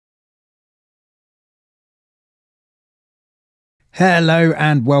Hello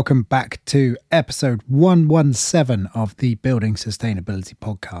and welcome back to episode 117 of the Building Sustainability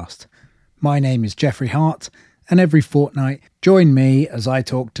Podcast. My name is Jeffrey Hart, and every fortnight join me as I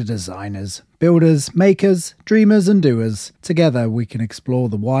talk to designers, builders, makers, dreamers and doers. Together we can explore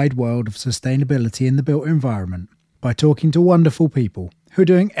the wide world of sustainability in the built environment by talking to wonderful people who are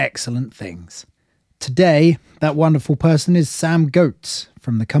doing excellent things. Today, that wonderful person is Sam Goetz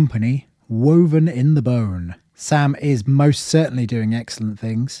from the company Woven in the Bone. Sam is most certainly doing excellent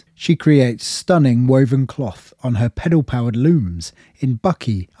things. She creates stunning woven cloth on her pedal-powered looms in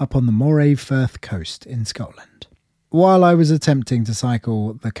Buckie up on the Moray Firth coast in Scotland. While I was attempting to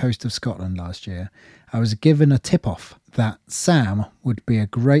cycle the coast of Scotland last year, I was given a tip-off that Sam would be a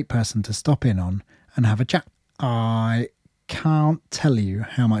great person to stop in on and have a chat. I can't tell you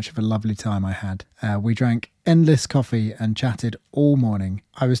how much of a lovely time I had. We drank endless coffee and chatted all morning.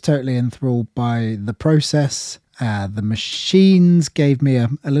 I was totally enthralled by the process. The machines gave me a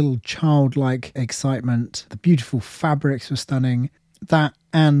little childlike excitement. The beautiful fabrics were stunning. That,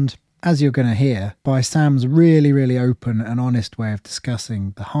 and as you're going to hear, by Sam's really open and honest way of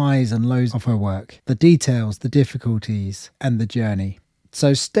discussing the highs and lows of her work, the details, the difficulties, and the journey.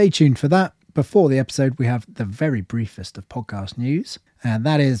 So stay tuned for that. Before the episode, we have the very briefest of podcast news, and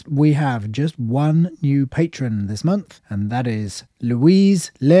that is we have just one new patron this month, and that is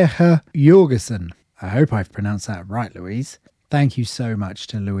Louise Leher Jorgensen. I hope I've pronounced that right, Louise. Thank you so much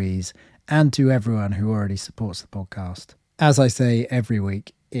to Louise and to everyone who already supports the podcast. As I say every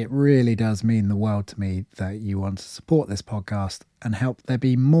week, it really does mean the world to me that you want to support this podcast and help there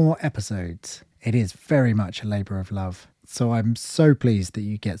be more episodes. It is very much a labour of love. So I'm so pleased that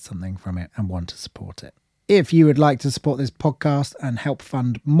you get something from it and want to support it. If you would like to support this podcast and help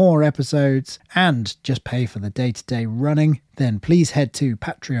fund more episodes and just pay for the day-to-day running, then please head to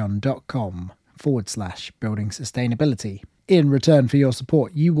patreon.com/building sustainability. In return for your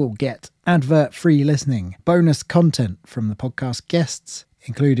support, you will get advert-free listening, bonus content from the podcast guests,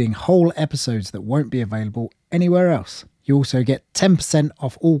 including whole episodes that won't be available anywhere else. You also get 10%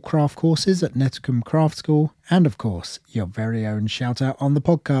 off all craft courses at Netacombe Craft School, and of course, your very own shout out on the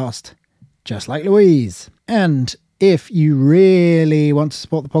podcast, just like Louise. And if you really want to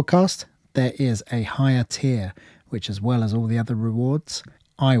support the podcast, there is a higher tier, which as well as all the other rewards,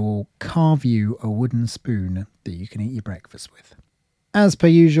 I will carve you a wooden spoon that you can eat your breakfast with. As per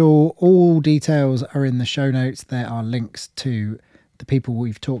usual, all details are in the show notes. There are links to the people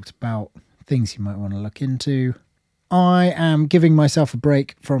we've talked about, things you might want to look into. I am giving myself a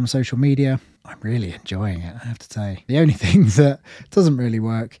break from social media. I'm really enjoying it, I have to say. The only thing that doesn't really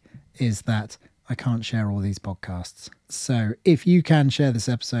work is that I can't share all these podcasts. So if you can share this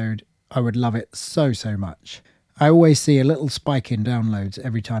episode, I would love it so much. I always see a little spike in downloads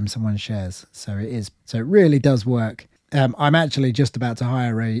every time someone shares. So it really does work. I'm actually just about to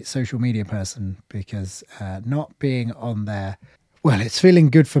hire a social media person because not being on there, well, it's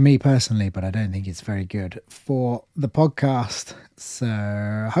feeling good for me personally, but I don't think it's very good for the podcast.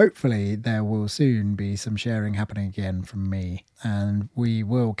 So hopefully there will soon be some sharing happening again from me, and we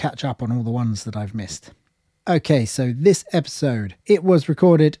will catch up on all the ones that I've missed. Okay, so this episode, it was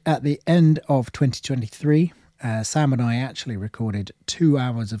recorded at the end of 2023. Sam and I actually recorded 2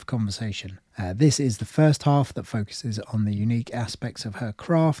 hours of conversation. This is the first half that focuses on the unique aspects of her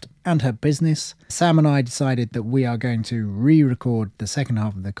craft and her business. Sam and I decided that we are going to re-record the second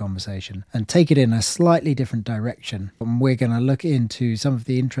half of the conversation and take it in a slightly different direction. And we're going to look into some of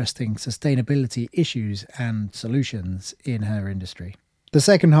the interesting sustainability issues and solutions in her industry. The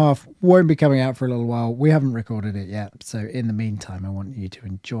second half won't be coming out for a little while. We haven't recorded it yet. So in the meantime, I want you to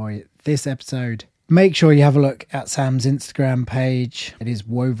enjoy this episode. Make sure you have a look at Sam's Instagram page. It is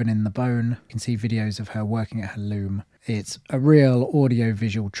Woven in the Bone. You can see videos of her working at her loom. It's a real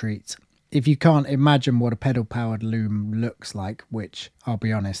audio-visual treat. If you can't imagine what a pedal-powered loom looks like, which, I'll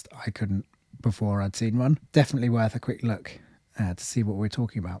be honest, I couldn't before I'd seen one, definitely worth a quick look to see what we're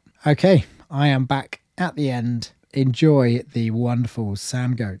talking about. Okay, I am back at the end. Enjoy the wonderful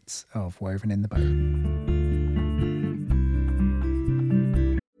Sam Goetz of Woven in the Bone.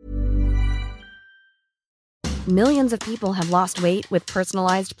 Millions of people have lost weight with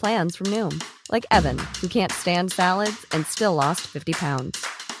personalized plans from Noom. Like Evan, who can't stand salads and still lost 50 pounds.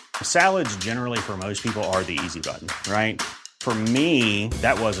 Salads generally for most people are the easy button, right? For me,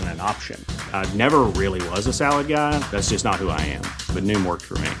 that wasn't an option. I never really was a salad guy. That's just not who I am. But Noom worked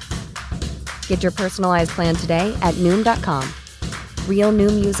for me. Get your personalized plan today at Noom.com. Real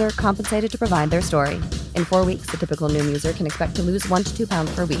Noom user compensated to provide their story. In 4 weeks, the typical Noom user can expect to lose 1 to 2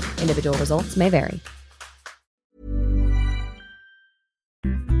 pounds per week. Individual results may vary.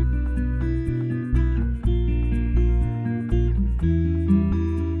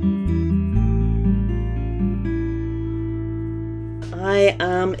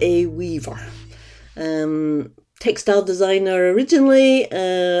 I am a weaver. Textile designer originally,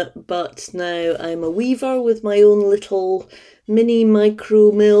 but now I'm a weaver with my own little mini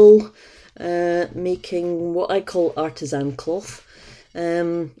micro mill, making what I call artisan cloth.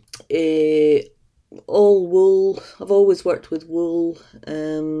 All wool. I've always worked with wool.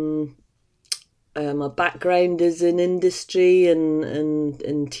 My background is in industry and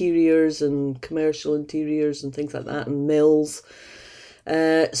interiors and commercial interiors and things like that, and mills.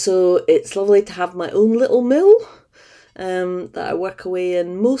 So it's lovely to have my own little mill that I work away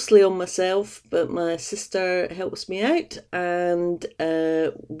in, mostly on myself, but my sister helps me out, and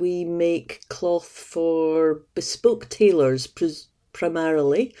we make cloth for bespoke tailors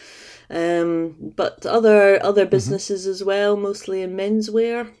primarily, but other businesses as well, mostly in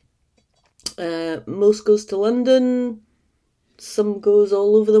menswear. Most goes to London, some goes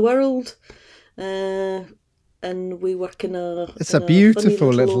all over the world. And we work in a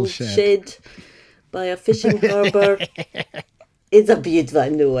beautiful funny little shed by a fishing harbour. It's a beautiful, I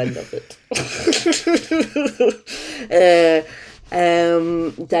know, I love it.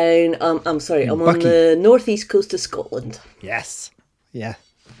 I'm sorry, I'm on the northeast coast of Scotland. Yes, yeah.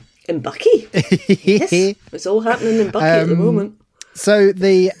 In Buckie. Yes, it's all happening in Buckie at the moment. So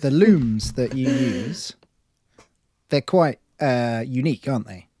the looms that you use, they're quite unique, aren't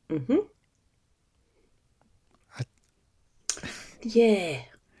they? Mm-hmm. Yeah,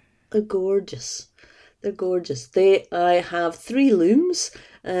 they're gorgeous. They're gorgeous. I have 3 looms,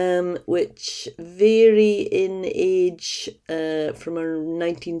 which vary in age from around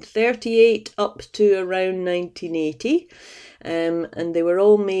 1938 up to around 1980, and they were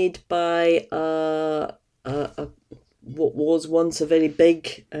all made by what was once a very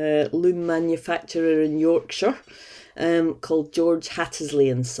big loom manufacturer in Yorkshire, called George Hattersley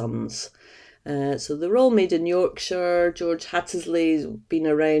and Sons. So they're all made in Yorkshire. George Hattersley's been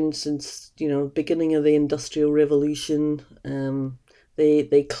around since, beginning of the Industrial Revolution.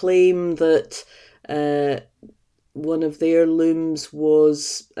 They claim that one of their looms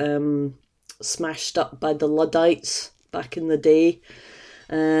was smashed up by the Luddites back in the day.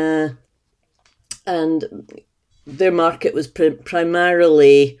 And their market was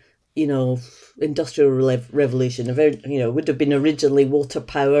primarily, Industrial Revolution. Would have been originally water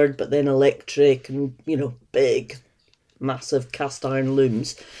powered, but then electric, and big, massive cast iron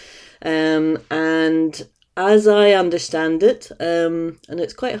looms. And as I understand it, and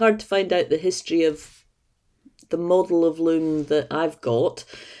it's quite hard to find out the history of the model of loom that I've got,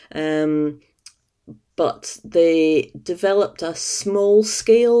 but they developed a small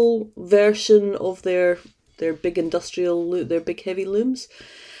scale version of their big industrial, their big heavy looms.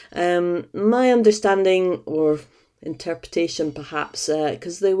 My understanding or interpretation, perhaps,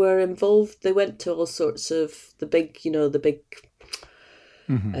 because they were involved, they went to all sorts of the big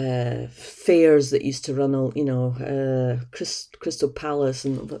fairs that used to run all, Crystal Palace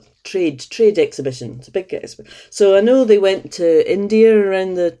and trade exhibitions, a big exhibition. So I know they went to India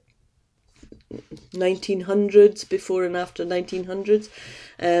around the 1900s, before and after 1900s.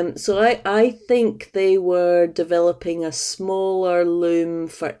 So I think they were developing a smaller loom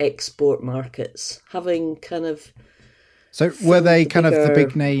for export markets, having kind of... So were they kind of the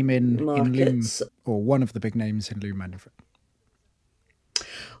big name in loom, or one of the big names in loom manufacturing?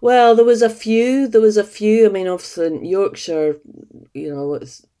 Well, there was a few. I mean, obviously in Yorkshire,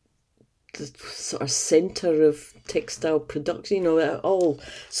 it's the sort of centre of textile production, all.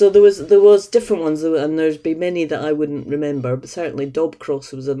 So there was different ones, and there's been many that I wouldn't remember, but certainly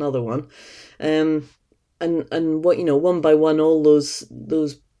Dobcross was another one, and what one by one, all those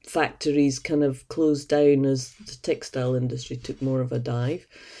factories kind of closed down as the textile industry took more of a dive,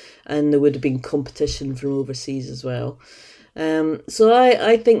 and there would have been competition from overseas as well. So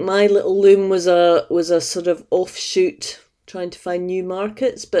I think my little loom was a sort of offshoot, trying to find new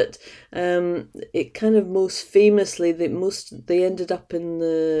markets, but it kind of most famously they ended up in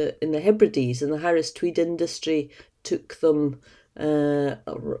the Hebrides, and the Harris Tweed industry took them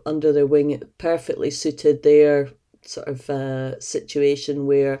under their wing. It perfectly suited their sort of situation,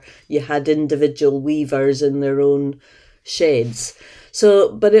 where you had individual weavers in their own sheds.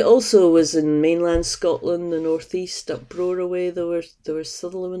 So, but it also was in mainland Scotland, the northeast, up Brora way. There were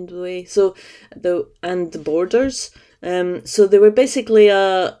Sutherland way. So and the borders. So they were basically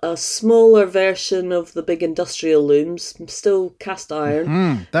a smaller version of the big industrial looms, still cast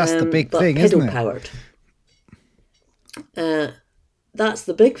iron. That's the big thing, isn't it? Pedal powered. That's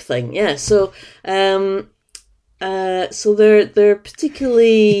the big thing, yeah. So, so they're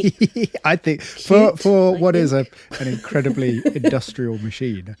particularly. I think for what is an incredibly industrial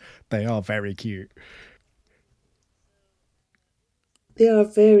machine, they are very cute. They are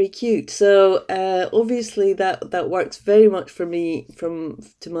very cute. So obviously that works very much for me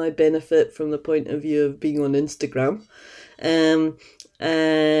to my benefit from the point of view of being on Instagram.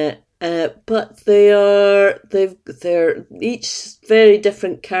 But they're each very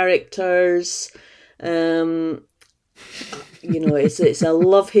different characters. It's a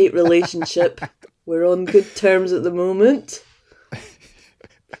love-hate relationship. We're on good terms at the moment.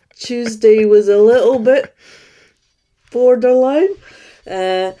 Tuesday was a little bit borderline,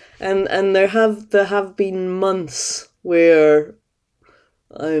 and there have been months where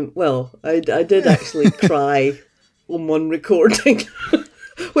I did actually cry on one recording,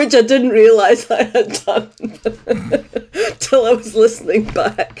 which I didn't realise I had done till I was listening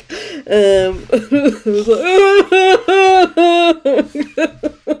back. I was like,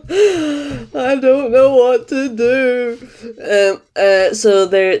 I don't know what to do. So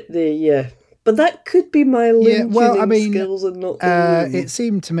yeah. But that could be my loom tuning skills and not the loom. It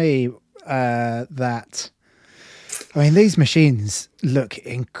seemed to me that, these machines look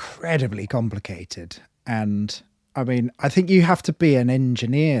incredibly complicated. And, I think you have to be an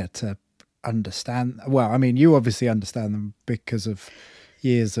engineer to understand. Well, you obviously understand them because of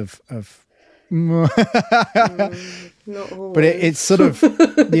years of not always. But it's sort of,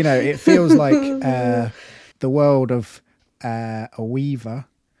 it feels like the world of a weaver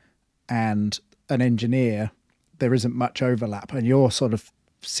and an engineer, there isn't much overlap, and you're sort of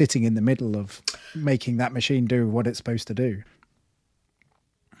sitting in the middle of making that machine do what it's supposed to do.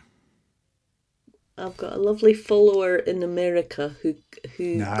 I've got a lovely follower in America who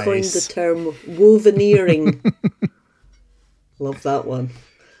Nice. coined the term woveneering. Love that one.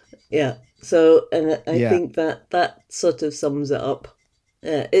 Yeah. So, and I think that sort of sums it up.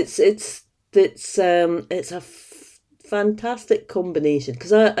 It's a fantastic combination,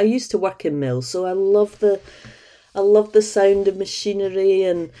 because I used to work in mills, so I love the sound of machinery,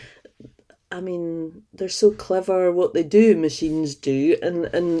 and they're so clever what they do, machines do,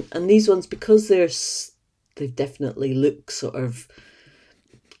 and these ones, because they definitely look sort of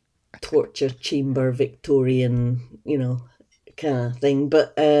torture chamber Victorian, kind of thing,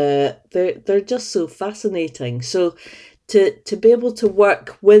 but they're just so fascinating. So to be able to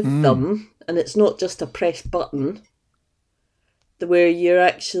work with them, and it's not just a press button, where you're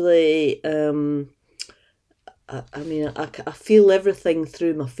actually I feel everything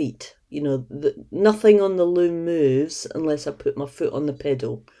through my feet. Nothing on the loom moves unless I put my foot on the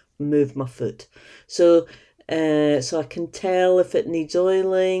pedal, move my foot. So I can tell if it needs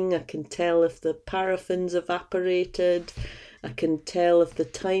oiling, I can tell if the paraffin's evaporated, I can tell if the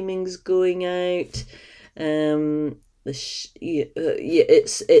timing's going out. It's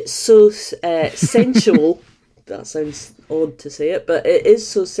so sensual. That sounds odd to say it, but it is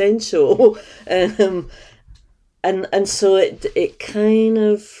so sensual. And so it kind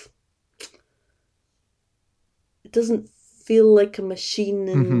of, it doesn't feel like a machine,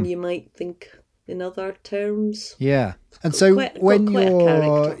 and you might think in other terms. Yeah. And so when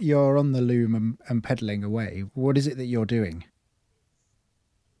you're on the loom and pedalling away, what is it that you're doing?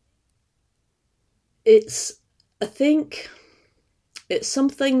 I think it's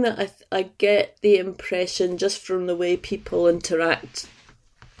something that I get the impression just from the way people interact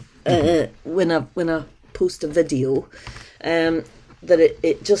when I post a video, that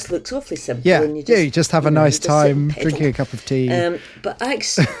it just looks awfully simple. Yeah, and you just have a nice time drinking a cup of tea. But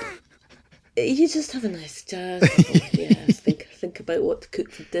actually, you just have a nice time. Think about what to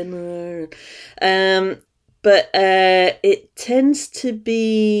cook for dinner. But it tends to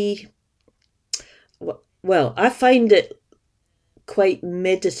be, well, I find it quite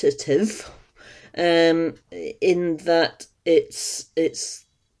meditative, in that it's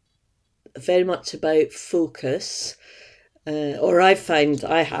very much about focus, or I find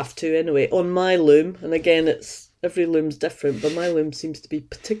I have to anyway on my loom. And again, every loom's different, but my loom seems to be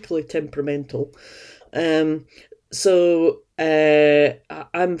particularly temperamental. So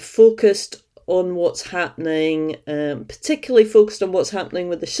I'm focused on what's happening, particularly focused on what's happening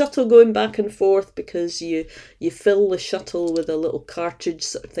with the shuttle going back and forth, because you fill the shuttle with a little cartridge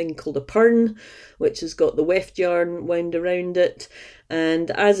sort of thing called a pern, which has got the weft yarn wound around it,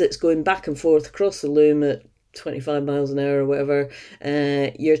 and as it's going back and forth across the loom at 25 miles an hour or whatever,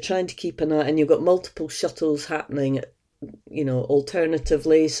 you're trying to keep an eye, and you've got multiple shuttles happening,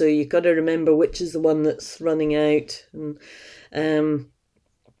 alternatively, so you've got to remember which is the one that's running out. And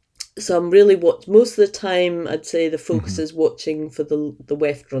so I'm really most of the time, I'd say the focus is watching for the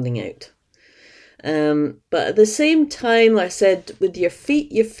weft running out. But at the same time, like I said, with your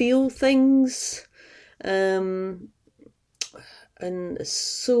feet, you feel things. and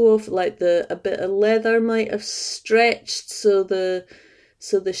so often, like a bit of leather might have stretched, so the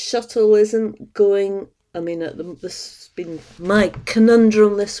shuttle isn't going. I mean, this has been my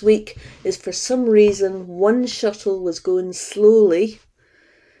conundrum this week. Is for some reason one shuttle was going slowly,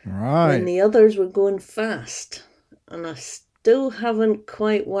 Right. when the others were going fast, and I still haven't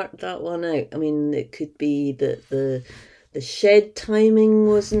quite worked that one out. I mean, it could be that the shed timing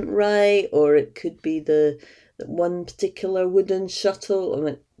wasn't right, or it could be the one particular wooden shuttle. I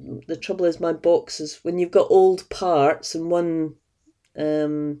mean, the trouble is my boxes, when you've got old parts and one,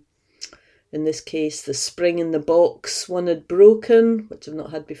 in this case, the spring in the box, one had broken, which I've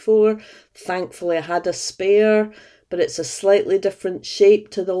not had before. Thankfully, I had a spare, but it's a slightly different shape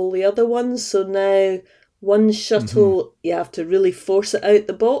to all the other ones. So now one shuttle, you have to really force it out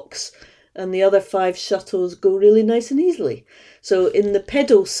the box, and the other 5 shuttles go really nice and easily. So in the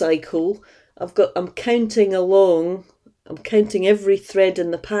pedal cycle, I'm counting along, I'm counting every thread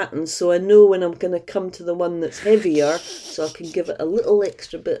in the pattern, so I know when I'm going to come to the one that's heavier, so I can give it a little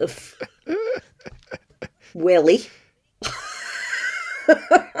extra bit of welly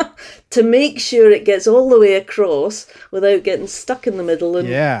to make sure it gets all the way across without getting stuck in the middle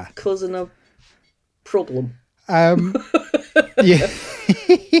and causing a problem. Yeah.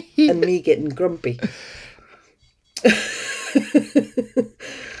 And me getting grumpy.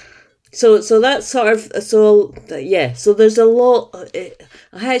 So that's sort of, so there's a lot.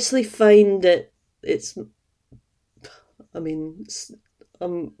 I actually find that it's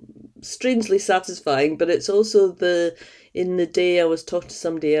strangely satisfying, but it's also in the day I was talking to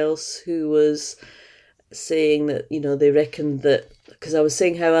somebody else who was saying that, they reckon that, because I was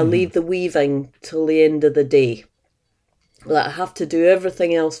saying how I leave the weaving till the end of the day. Like, I have to do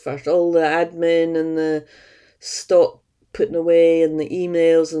everything else first, all the admin and the stock putting away and the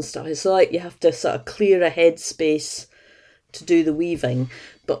emails and stuff. It's like you have to sort of clear a headspace to do the weaving.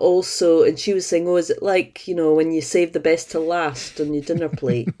 But also, and she was saying, is it like, when you save the best to last on your dinner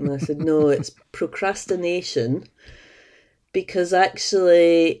plate? And I said, no, it's procrastination, because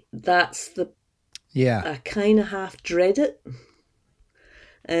actually that's I kind of half dread it.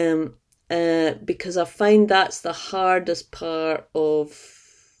 Because I find that's the hardest part of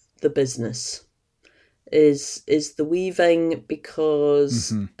the business is the weaving,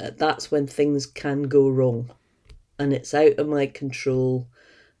 because that's when things can go wrong and it's out of my control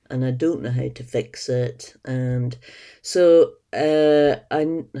and I don't know how to fix it. And so I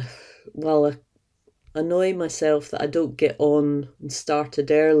annoy myself that I don't get on and started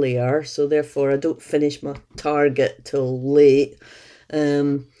earlier, so therefore I don't finish my target till late.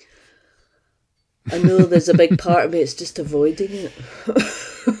 I know there's a big part of me, it's just avoiding it.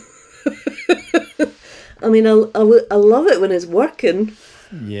 I mean, I love it when it's working.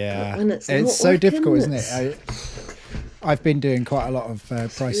 Yeah. When it's so working, difficult, isn't it? I've been doing quite a lot of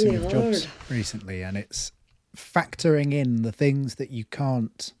pricing really of jobs recently, and it's factoring in the things that you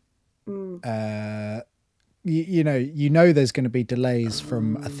can't, you know there's going to be delays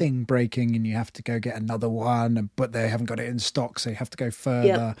from a thing breaking and you have to go get another one, but they haven't got it in stock, so you have to go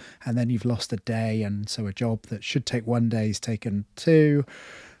further, and then you've lost a day, and so a job that should take 1 day is taken 2.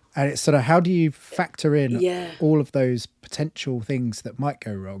 And it's sort of, how do you factor in all of those potential things that might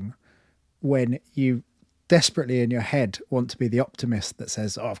go wrong when you desperately in your head want to be the optimist that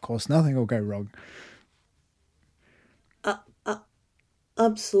says, oh, of course, nothing will go wrong.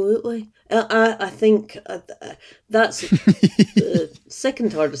 Absolutely. I think that's the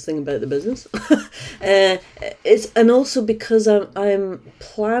second hardest thing about the business. And also because I'm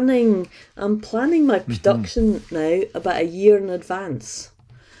planning my production now about a year in advance.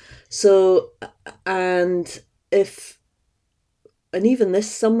 So, and even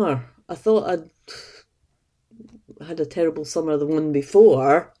this summer, I thought I'd had a terrible summer the one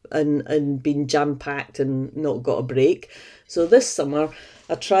before and been jam-packed and not got a break. So this summer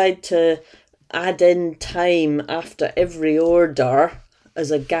I tried to add in time after every order as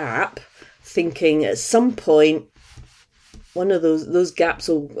a gap, thinking at some point one of those gaps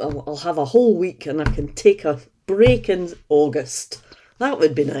I'll have a whole week and I can take a break in August. That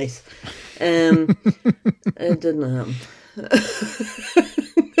would be nice. It didn't happen.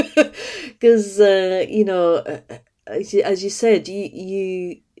 Because, as you said,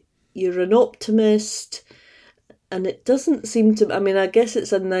 you're an optimist, and it doesn't seem to... I mean, I guess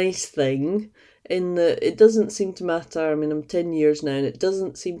it's a nice thing in that it doesn't seem to matter. I mean, I'm 10 years now, and it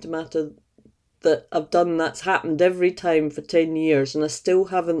doesn't seem to matter that that's happened every time for 10 years, and I still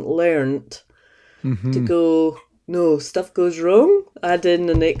haven't learnt to go... No, stuff goes wrong, add in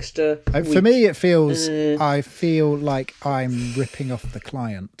an extra week. For me, it feels, I feel like I'm ripping off the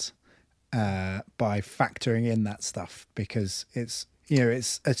client by factoring in that stuff, because it's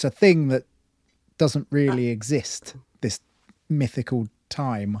a thing that doesn't really exist, this mythical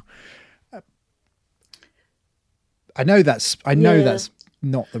time. I know that's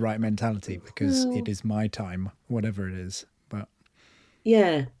not the right mentality, because it is my time, whatever it is. But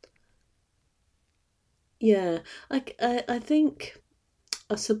yeah, I think,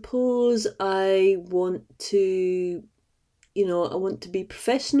 I suppose I want to, I want to be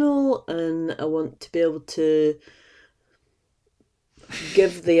professional, and I want to be able to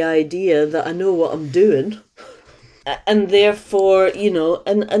give the idea that I know what I'm doing. And therefore,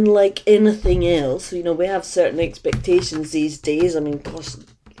 and like anything else, we have certain expectations these days. I mean, gosh,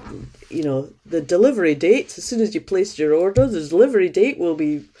 the delivery dates, as soon as you place your order, the delivery date will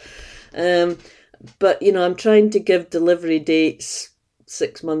be... but, I'm trying to give delivery dates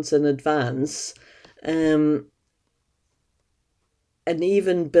 6 months in advance. And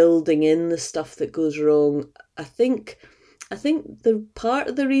even building in the stuff that goes wrong. I think the part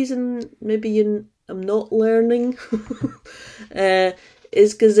of the reason maybe I'm not learning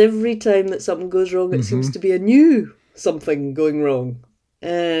is because every time that something goes wrong, it seems to be a new something going wrong.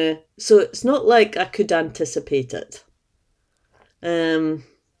 So it's not like I could anticipate it.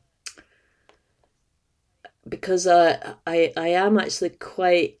 Because I am actually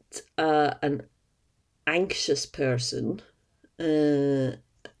quite an anxious person.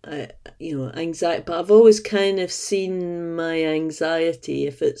 Anxiety, but I've always kind of seen my anxiety,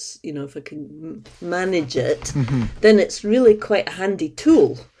 if it's, if I can manage it, then it's really quite a handy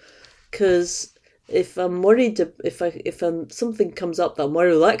tool. Because if I'm worried, if something comes up that I'm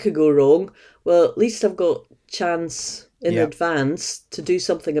worried that could go wrong, well, at least I've got chance in advance to do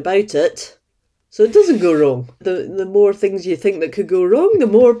something about it, so it doesn't go wrong. The more things you think that could go wrong, the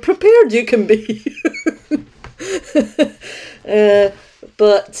more prepared you can be.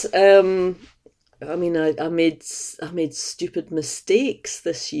 But I mean, I made stupid mistakes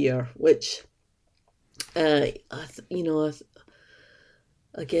this year, which again,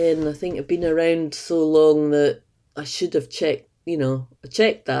 I think I've been around so long that I should have checked. I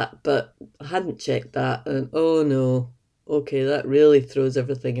checked that, but I hadn't checked that, and oh no, okay, that really throws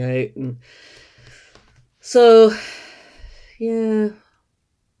everything out, and so yeah.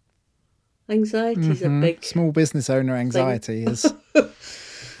 Anxiety is a big... Small business owner anxiety is...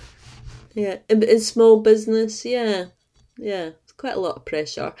 Yeah, in small business, yeah. It's quite a lot of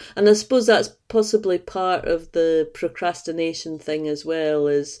pressure. And I suppose that's possibly part of the procrastination thing as well,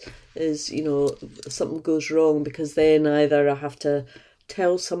 is something goes wrong, because then either I have to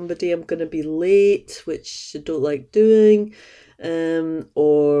tell somebody I'm going to be late, which I don't like doing,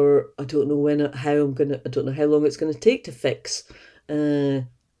 or I don't know I don't know how long it's going to take to fix. And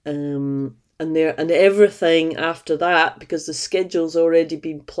everything after that, because the schedule's already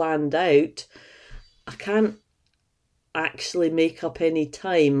been planned out, I can't actually make up any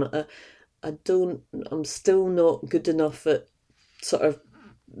time. I'm still not good enough at sort of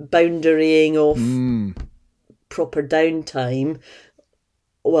boundarying off proper downtime.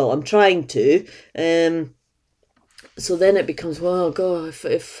 Well, I'm trying to. So then it becomes, well, God,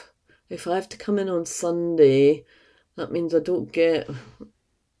 if I have to come in on Sunday, that means I don't get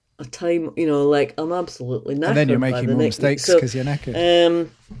a time, like I'm absolutely knackered. And then you're making more mistakes because you're knackered.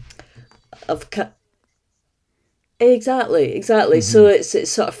 Exactly. So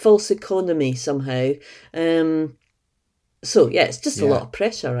it's sort of false economy somehow. So yeah, it's just a lot of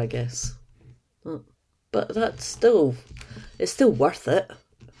pressure, I guess. But it's still worth it.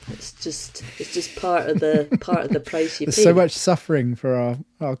 It's just part of the price you pay. There's so much suffering for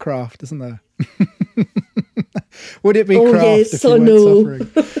our craft, isn't there? Would it be craft if you weren't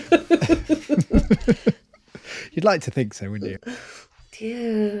suffering? You'd like to think so, wouldn't you?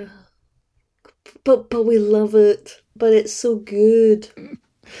 Yeah. But we love it. But it's so good.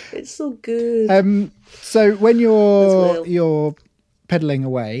 It's so good. So when you're pedaling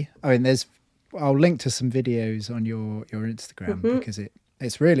away, I mean, I'll link to some videos on your Instagram because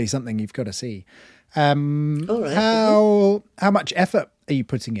it's really something you've got to see. All right. How much effort are you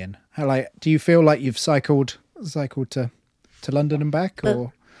putting in? Do you feel like you've cycled to London and back,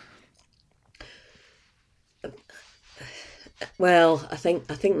 or? Well, I think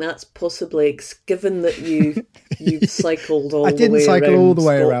that's possibly, given that you've cycled all the way around. I didn't cycle all the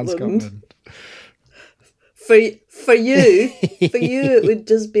way around Scotland. For you, it would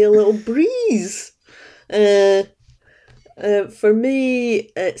just be a little breeze. For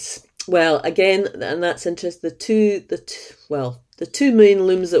me, it's, well, again, and that's interesting. The two main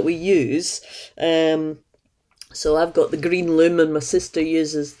looms that we use. So I've got the green loom, and my sister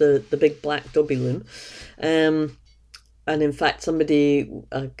uses the big black Dobby loom. and in fact,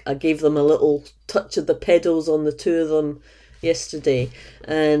 I gave them a little touch of the pedals on the two of them yesterday,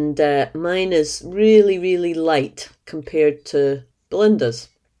 and mine is really, really light compared to Belinda's.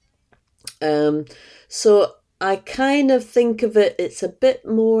 So I kind of think of it's a bit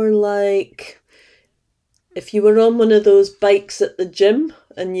more like if you were on one of those bikes at the gym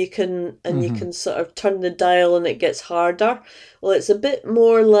and you can sort of turn the dial and it gets harder. Well, it's a bit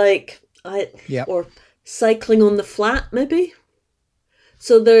more like or cycling on the flat maybe.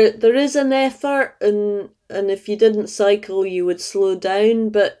 So there is an effort, and if you didn't cycle you would slow down,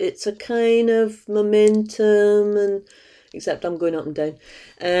 but it's a kind of momentum, and except I'm going up and down.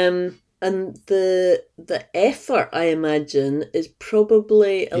 And the effort, I imagine, is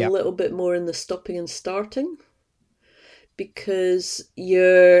probably a little bit more in the stopping and starting, because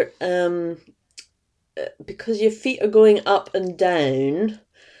your feet are going up and down,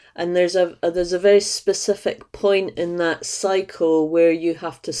 and there's a very specific point in that cycle where you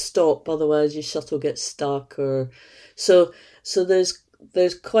have to stop, otherwise your shuttle gets stuck, or so there's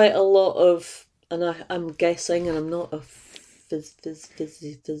quite a lot of, and I'm guessing, and I'm not a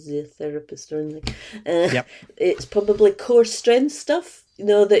physiotherapist or anything. It's probably core strength stuff,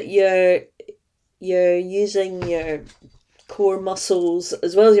 that you're using your core muscles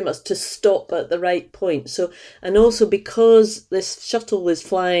as well as you must to stop at the right point. So, and also because this shuttle is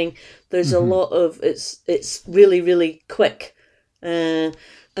flying, there's a lot of it's really, really quick, and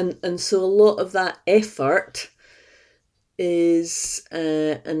so a lot of that effort is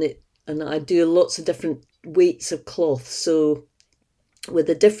and I do lots of different weights of cloth. So with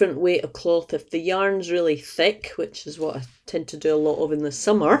a different weight of cloth, if the yarn's really thick, which is what I tend to do a lot of in the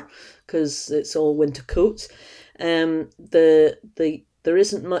summer because it's all winter coats, there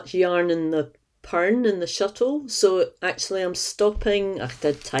isn't much yarn in the pern in the shuttle, so actually I'm stopping. I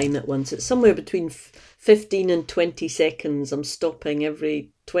did time it once. It's somewhere between 15 and 20 seconds. I'm stopping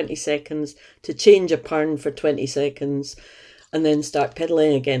every 20 seconds to change a pern for 20 seconds and then start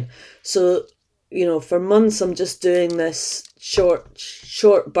pedaling again. So, for months I'm just doing this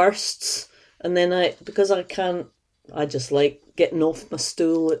short bursts, and then I just like getting off my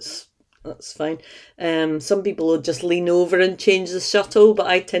stool. That's fine. Some people will just lean over and change the shuttle, but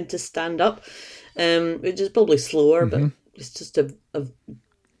I tend to stand up, which is probably slower, but it's just a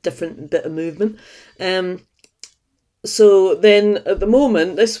different bit of movement. So then at the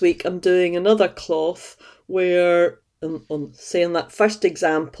moment, this week, I'm doing another cloth where, on say in that first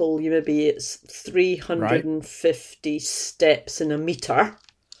example, it's 350 steps in a metre.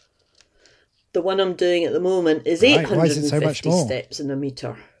 The one I'm doing at the moment is 850 steps in a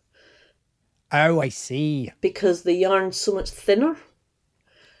metre. Oh, I see. Because the yarn's so much thinner.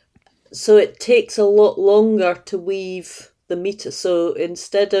 So it takes a lot longer to weave the metre. So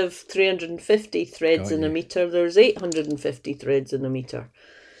instead of 350 threads in a metre, there's 850 threads in a metre.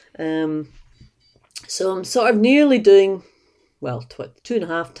 So I'm sort of nearly doing,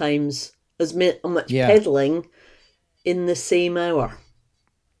 2.5 times as much pedalling in the same hour.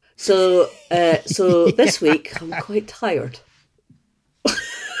 So this week I'm quite tired.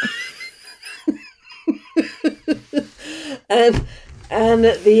 And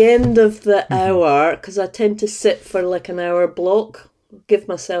at the end of the hour, because I tend to sit for like an hour block, give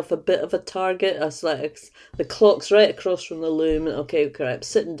myself a bit of a target. I was like, the clock's right across from the loom. Okay, I'm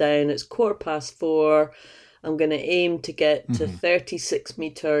sitting down. It's 4:15. I'm going to aim to get to 36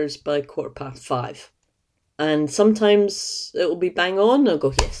 metres by 5:15. And sometimes it will be bang on. I'll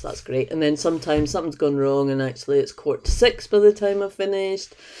go, yes, that's great. And then sometimes something's gone wrong, and actually it's 5:45 by the time I've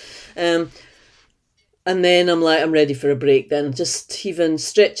finished. And then I'm like, I'm ready for a break then. Just even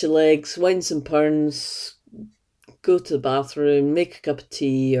stretch your legs, wind some perns, go to the bathroom, make a cup of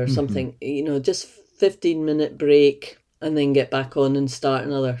tea or something, just 15-minute break, and then get back on and start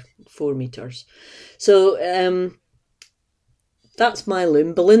another 4 metres. So that's my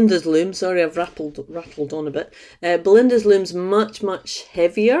loom. Belinda's loom, sorry, I've rattled on a bit. Belinda's loom's much, much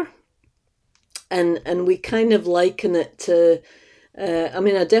heavier. And we kind of liken it to,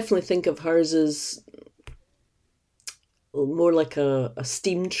 I definitely think of hers as more like a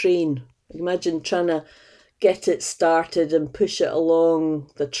steam train. Imagine trying to get it started and push it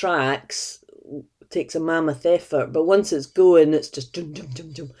along the tracks. It takes a mammoth effort, but once it's going, it's just dum, dum,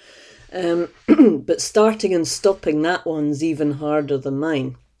 dum, dum. But starting and stopping, that one's even harder than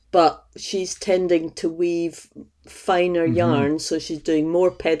mine. But she's tending to weave finer yarn, so she's doing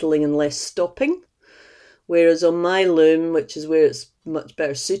more pedaling and less stopping. Whereas on my loom, which is where it's much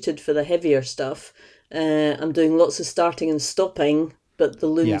better suited for the heavier stuff, I'm doing lots of starting and stopping, but the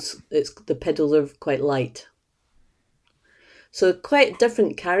looms, the pedals are quite light. So quite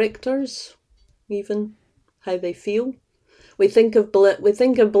different characters, even how they feel. we think of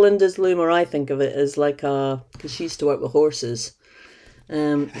Belinda's loom, or I think of it as like because she used to work with horses.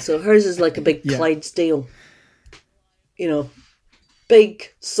 So hers is like a big Clydesdale. You know,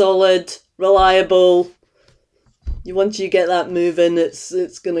 big, solid, reliable. Once you get that moving,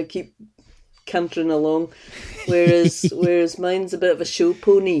 it's gonna keep cantering along. Whereas mine's a bit of a show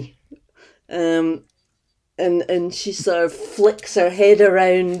pony. And she sort of flicks her head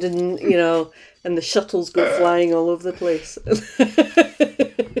around, and and the shuttles go flying all over the place.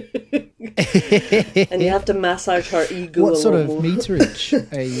 And you have to massage her ego. What a sort of lot more.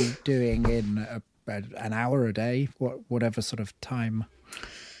 meterage are you doing in an hour a day? Whatever sort of time?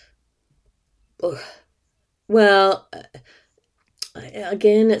 Well,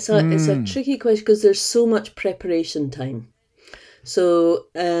 again, it's a tricky question because there's so much preparation time. So,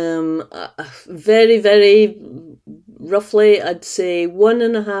 very, very roughly, I'd say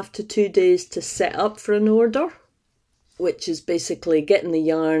 1.5 to 2 days to set up for an order, which is basically getting the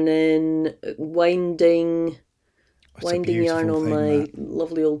yarn in, winding yarn on my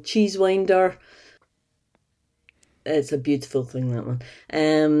lovely old cheese winder. It's a beautiful thing, that one.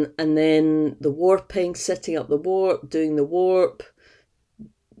 And then the warping, setting up the warp, doing the warp,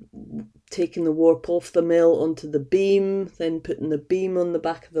 taking the warp off the mill onto the beam, then putting the beam on the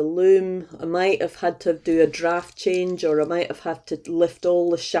back of the loom. I might have had to do a draft change, or I might have had to lift all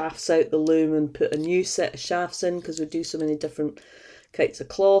the shafts out the loom and put a new set of shafts in because we do so many different kinds of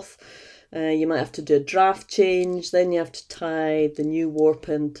cloth. You might have to do a draft change, then you have to tie the new warp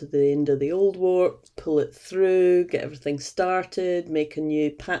into the end of the old warp, pull it through, get everything started, make a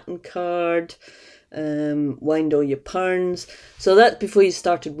new pattern card, wind all your perns. So that's before you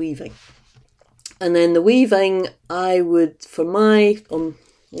started weaving. And then the weaving, I would, for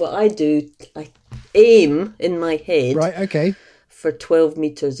what I do, I aim in my head for 12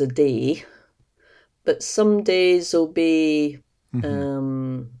 metres a day. But some days will be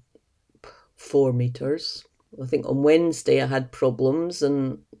 4 metres. I think on Wednesday I had problems,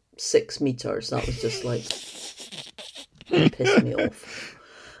 and 6 metres. That was just like, pissed me off.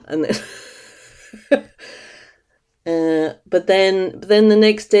 And then... but then the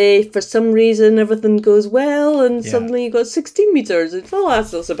next day, for some reason, everything goes well, and suddenly you got 16 metres. It's,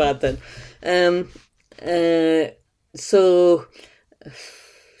 that's not so bad then. So,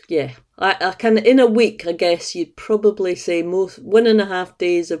 yeah, I can, in a week, I guess you'd probably say 1.5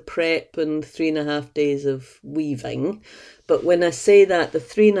 days of prep and 3.5 days of weaving. But when I say that, the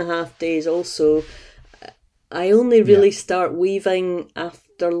 3.5 days also, I only really start weaving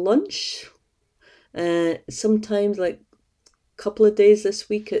after lunch. Sometimes, like a couple of days this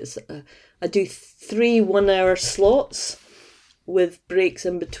week, it's I do 3 1-hour slots with breaks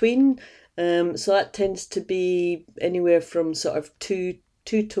in between. So that tends to be anywhere from sort of 2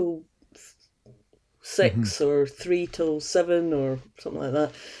 till 6 or 3 till 7 or something like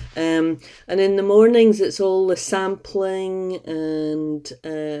that. And in the mornings, it's all the sampling, and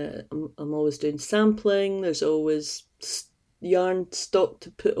I'm always doing sampling. There's always yarn stock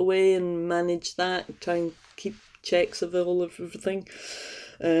to put away and manage that, try and keep checks of all of everything.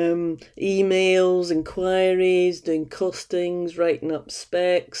 Emails, inquiries, doing costings, writing up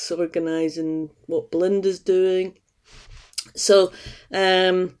specs, organising what Belinda's doing. So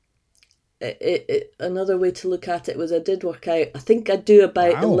another way to look at it was I did work out, I think I do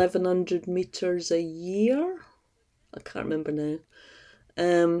about 1,100 metres a year. I can't remember now.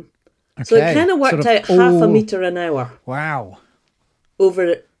 So it kind of worked out half a metre an hour. Wow.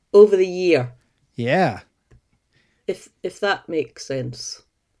 Over the year. Yeah. If that makes sense.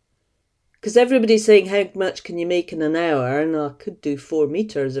 Because everybody's saying, how much can you make in an hour? And I could do 4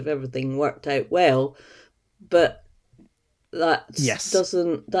 metres if everything worked out well. But that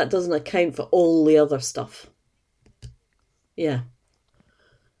doesn't account for all the other stuff. Yeah.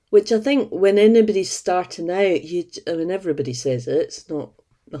 Which I think when anybody's starting out, everybody says it, it's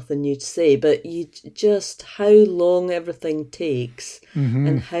nothing new to say, but how long everything takes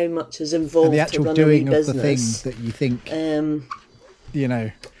and how much is involved and the actual to run doing a of the business. things that you think,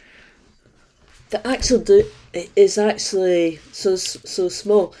 the actual do is actually so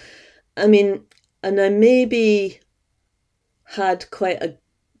small. I mean, and I maybe had quite a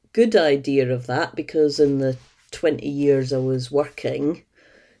good idea of that because in the 20 years I was working,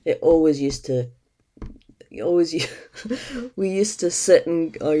 we used to sit,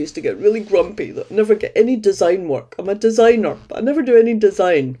 and I used to get really grumpy that I never get any design work. I'm a designer, but I never do any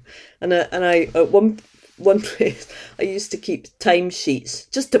design. And I at one place I used to keep timesheets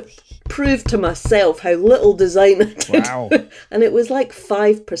just to prove to myself how little design I did. Wow. And it was like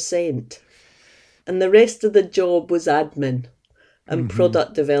 5%. And the rest of the job was admin and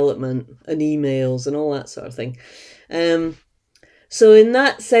product development and emails and all that sort of thing. So in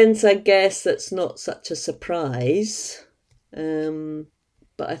that sense, I guess that's not such a surprise.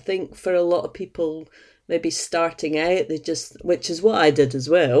 But I think for a lot of people, maybe starting out, which is what I did as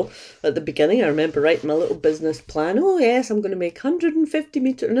well. At the beginning, I remember writing my little business plan. Oh yes, I'm going to make 150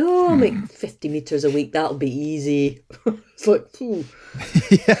 metres. No, I'll make 50 metres a week. That'll be easy. It's like,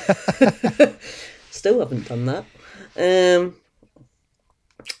 still haven't done that.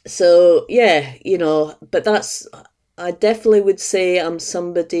 So yeah, but I definitely would say I'm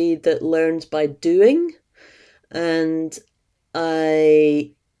somebody that learns by doing, and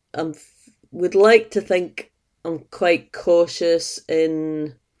I would like to think I'm quite cautious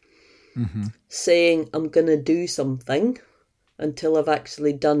in saying I'm going to do something until I've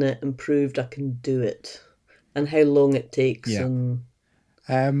actually done it and proved I can do it, and how long it takes and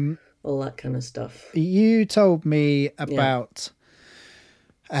all that kind of stuff. You told me about,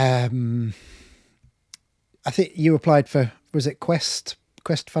 I think you applied for, was it Quest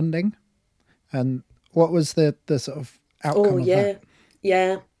funding? And what was the sort of outcome of that?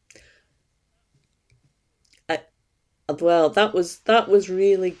 Yeah. Well, that was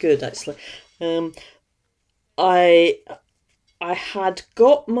really good, actually. I had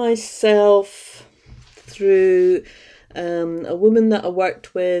got myself through a woman that I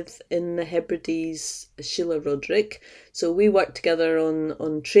worked with in the Hebrides, Sheila Roderick. So we worked together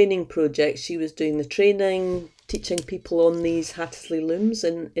on training projects. She was doing the training, teaching people on these Hattersley looms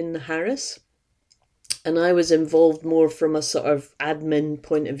in the Harris. And I was involved more from a sort of admin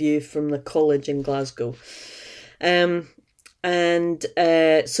point of view from the college in Glasgow. So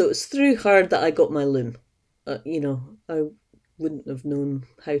it's through her that I got my loom. I wouldn't have known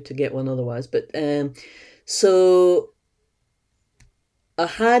how to get one otherwise. But so I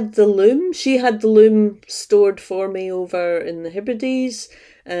had the loom. She had the loom stored for me over in the Hebrides,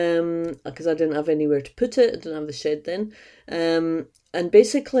 because I didn't have anywhere to put it. I didn't have the shed then. And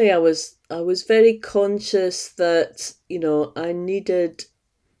basically I was very conscious that, I needed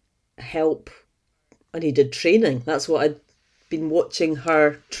help. I needed training. That's what I'd been watching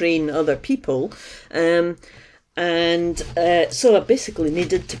her train other people. So I basically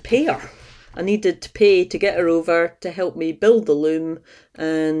needed to pay her. I needed to pay to get her over to help me build the loom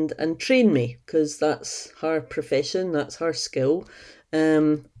and train me, because that's her profession, that's her skill.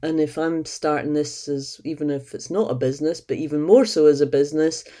 And if I'm starting this as, even if it's not a business, but even more so as a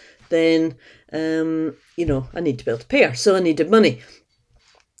business, then, I need to be able to pay her. So I needed money.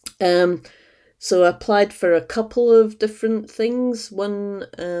 So I applied for a couple of different things. One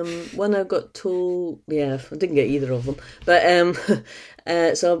I got told, I didn't get either of them.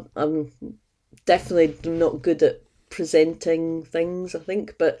 But so I'm definitely not good at presenting things, I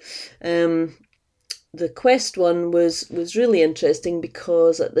think. But the Quest one was really interesting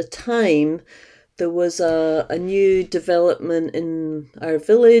because at the time there was a new development in our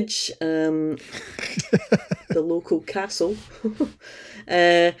village, the local castle.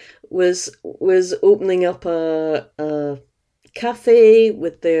 Was opening up a cafe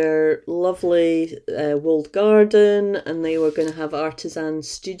with their lovely walled garden, and they were going to have artisan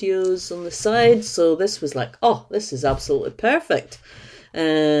studios on the side. So this was like, this is absolutely perfect.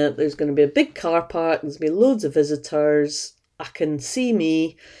 There's going to be a big car park. There's going to be loads of visitors. I can see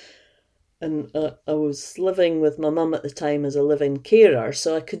me. And I was living with my mum at the time as a live-in carer,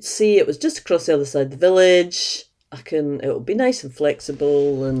 so I could see it was just across the other side of the village. It'll be nice and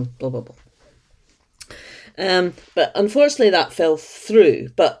flexible and blah, blah, blah. But unfortunately that fell through.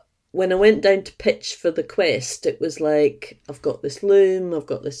 But when I went down to pitch for the Quest, it was like, I've got this loom, I've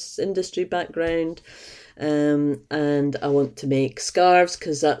got this industry background, and I want to make scarves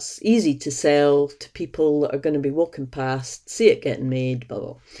because that's easy to sell to people that are going to be walking past, see it getting made, blah,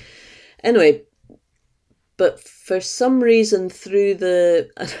 blah. Anyway, but for some reason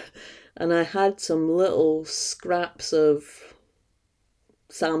and I had some little scraps of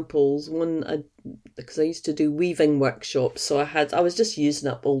samples. Because I used to do weaving workshops, so I was just using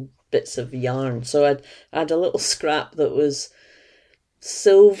up old bits of yarn. So I had a little scrap that was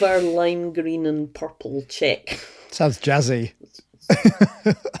silver, lime green, and purple check. Sounds jazzy.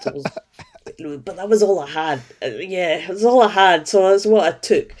 But that was all I had. It was all I had. So that's what I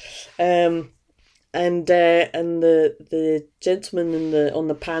took. And the gentleman on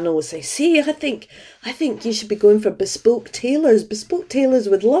the panel would say, "See, I think you should be going for bespoke tailors. Bespoke tailors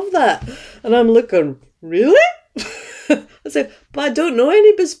would love that." And I'm looking, really? I said, "But I don't know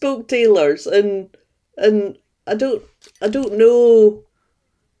any bespoke tailors, and I don't know.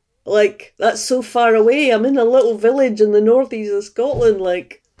 Like, that's so far away. I'm in a little village in the northeast of Scotland.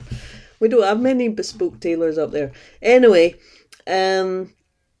 Like, we don't have many bespoke tailors up there. Anyway, and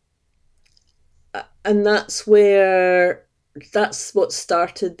that's where that's what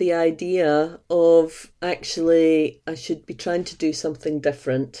started the idea of actually I should be trying to do something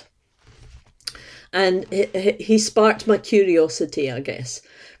different. And he sparked my curiosity, I guess,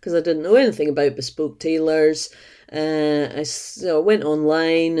 because I didn't know anything about bespoke tailors. I went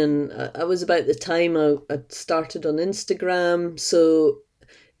online, and I was about the time I started on Instagram, so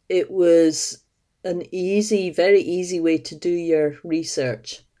it was an very easy way to do your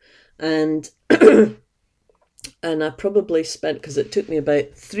research. And and I probably spent, because it took me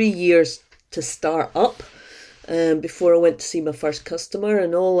about 3 years to start up before I went to see my first customer,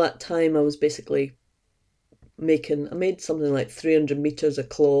 and all that time I was basically I made something like 300 meters of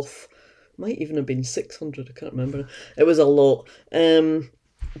cloth. Might even have been 600, I can't remember. It was a lot.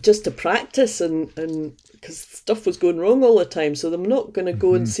 Just to practice, and because stuff was going wrong all the time, so I'm not going to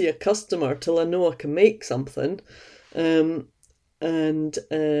go and see a customer till I know I can make something. And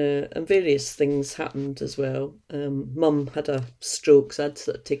various things happened as well. Mum had a stroke, so I had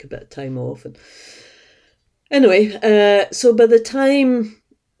to take a bit of time off. And anyway, so by the time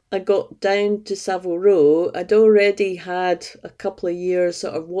I got down to Savile Row, I'd already had a couple of years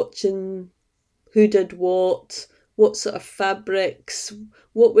sort of watching who did what sort of fabrics,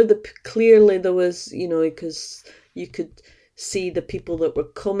 what were clearly there was, because you could see the people that were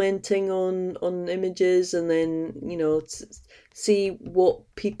commenting on images, and then, see what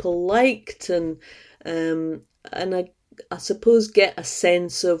people liked, and I suppose get a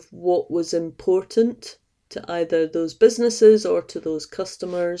sense of what was important to either those businesses or to those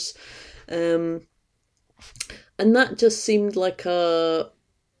customers. And that just seemed like it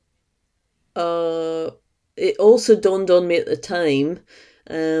also dawned on me at the time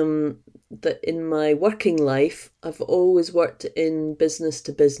that in my working life, I've always worked in business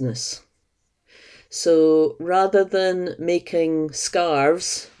to business. So rather than making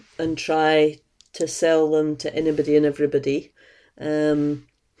scarves and try to sell them to anybody and everybody,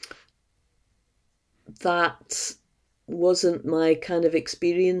 that wasn't my kind of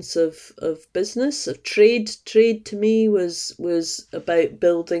experience of business, of trade. Trade to me was about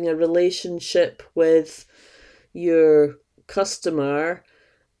building a relationship with your customer.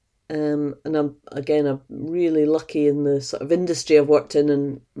 And I'm really lucky in the sort of industry I've worked in,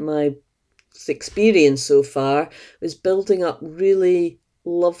 and my experience so far was building up really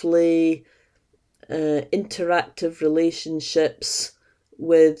lovely interactive relationships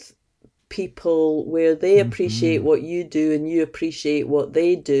with people where they appreciate what you do and you appreciate what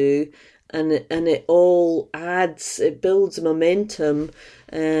they do, and it all it builds momentum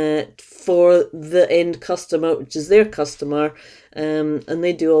for the end customer, which is their customer, and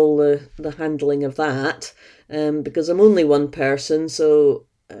they do all the handling of that, because I'm only one person, so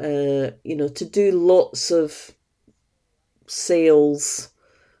to do lots of sales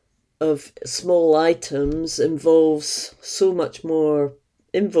of small items involves so much more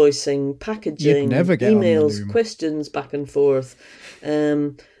invoicing, packaging, emails, questions back and forth.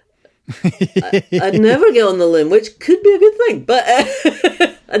 I'd never get on the loom, which could be a good thing, but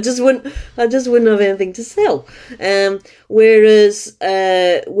I just wouldn't have anything to sell. Whereas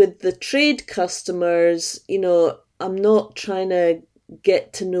with the trade customers, I'm not trying to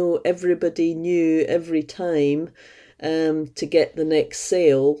get to know everybody new every time to get the next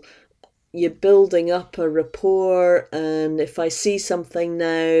sale. You're building up a rapport, and if I see something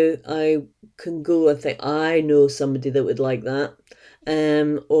now, I can go and think, I know somebody that would like that,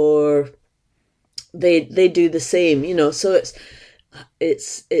 or they do the same, so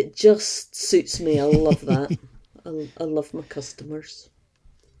it just suits me. I love that. I love my customers.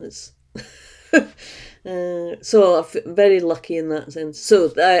 So I'm very lucky in that sense.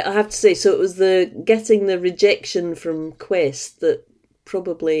 So I have to say, so it was getting the rejection from Quest that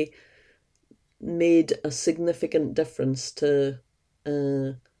probably made a significant difference to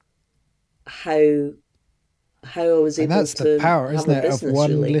how I was able to. And that's the power, isn't it, business, of one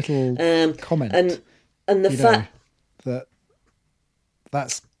really. little comment, and the fact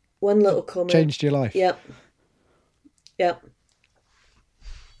that's one little comment changed your life.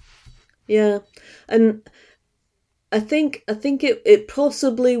 Yeah. And I think it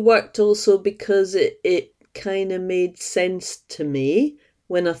possibly worked also because it kind of made sense to me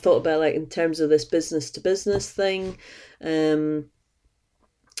when I thought about, like, in terms of this business to business thing, and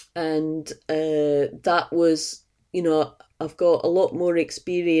that was, I've got a lot more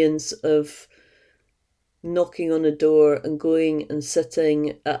experience of knocking on a door and going and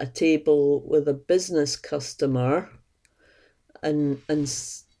sitting at a table with a business customer and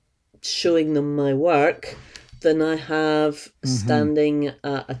showing them my work than I have standing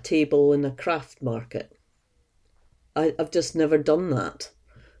at a table in a craft market. I've just never done that.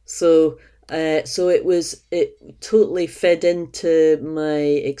 So So it totally fed into my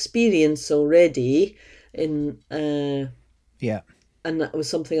experience already Yeah. and that was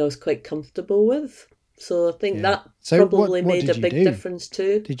something I was quite comfortable with. So I think that So probably what made did a you big do? difference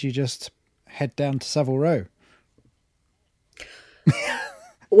too. Did you just head down to Savile Row?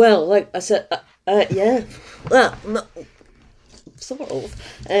 Well, like I said, yeah, well, no, sort of.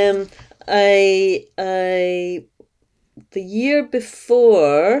 I the year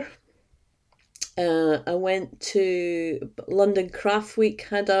before, I went to London Craft Week.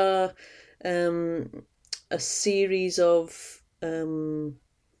 Had a series of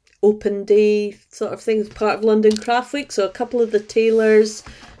open day sort of things, part of London Craft Week. So a couple of the tailors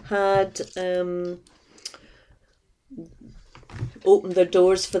had opened their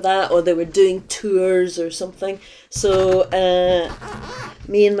doors for that, or they were doing tours or something. So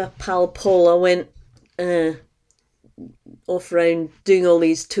me and my pal Paula went off around doing all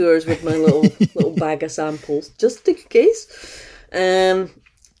these tours with my little bag of samples, just in case. And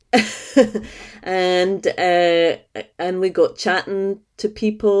we got chatting to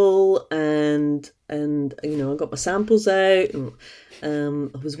people, and you know, I got my samples out, and I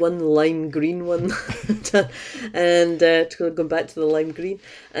was one lime green one, and going back to the lime green,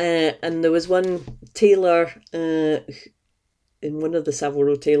 and there was one tailor in one of the Savile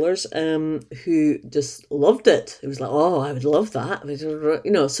Row tailors who just loved it. It was like, oh, I would love that,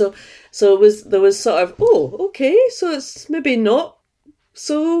 you know. So there was sort of, oh, okay, so it's maybe not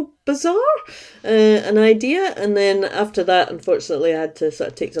so bizarre an idea. And then after that, unfortunately, I had to sort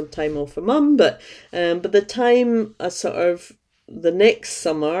of take some time off for mum. But the time I sort of the next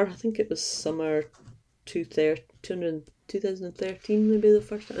summer, I think it was summer 2013, maybe the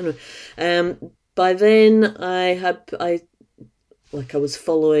first time. Anyway, by then I was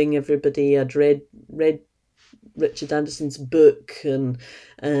following everybody. I'd read Richard Anderson's book, and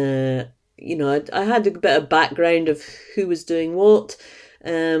you know, I had a bit of background of who was doing what,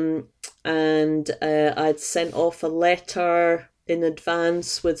 and I'd sent off a letter in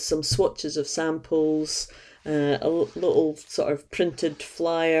advance with some swatches of samples, a little sort of printed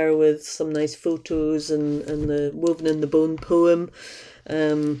flyer with some nice photos and the Woven in the Bone poem,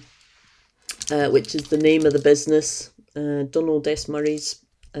 which is the name of the business. Donald S. Murray's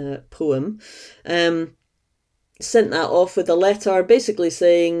poem. Sent that off with a letter basically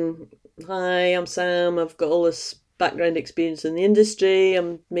saying, hi, I'm Sam, I've got all this background experience in the industry,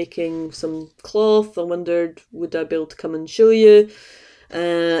 I'm making some cloth, I wondered would I be able to come and show you.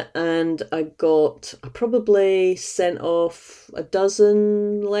 And I probably sent off a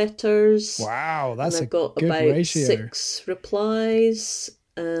dozen letters. Wow, that's and I got good about ratio. 6 replies.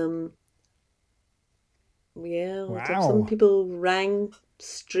 Yeah, wow. Some people rang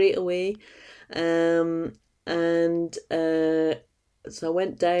straight away, and so I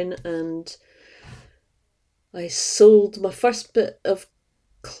went down and I sold my first bit of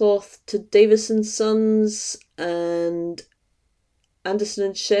cloth to Davis and Sons, and Anderson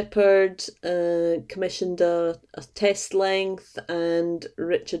and Shepherd commissioned a test length, and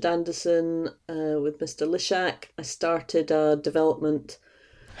Richard Anderson with Mr. Lishak, I started a development.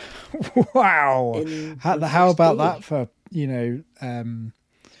 Wow. How about that for, you know,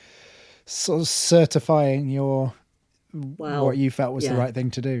 sort of certifying your what you felt was the right thing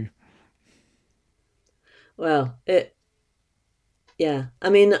to do? Well, I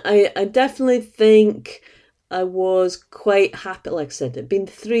mean, I definitely think I was quite happy. Like I said, it'd been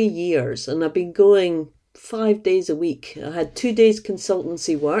 3 years and I've been going 5 days a week. I had 2 days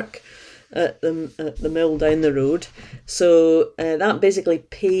consultancy work at the mill down the road, so that basically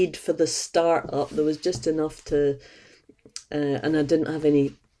paid for the start-up. There was just enough to, and I didn't have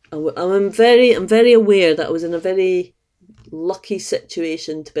any. I'm very aware that I was in a very lucky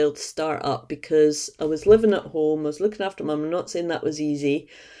situation to be able to start up, because I was living at home, I was looking after mum. I'm not saying that was easy,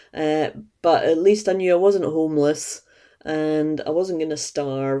 but at least I knew I wasn't homeless and I wasn't going to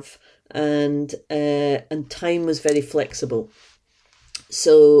starve, and time was very flexible.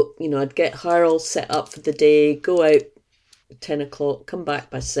 So, you know, I'd get her all set up for the day, go out 10 o'clock, come back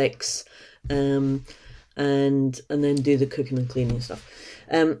by 6, and then do the cooking and cleaning stuff.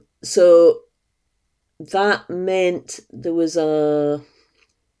 So that meant there was the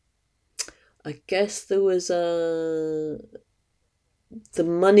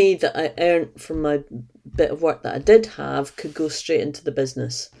money that I earned from my bit of work that I did have could go straight into the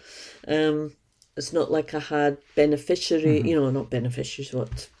business. It's not like I had beneficiary, you know, not beneficiaries,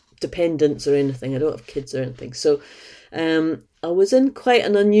 dependents or anything. I don't have kids or anything. So I was in quite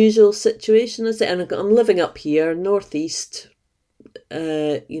an unusual situation, I say, and I'm living up here, northeast.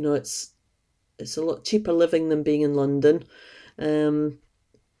 You know, it's a lot cheaper living than being in London.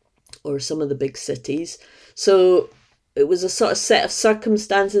 or some of the big cities. So it was a sort of set of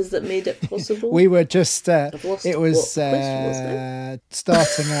circumstances that made it possible. We were just, I've lost it was what question was now.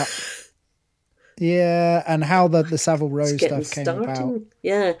 starting up. Yeah, and how the Savile Row stuff came about.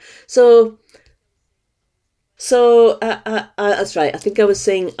 Yeah. So that's right. I think I was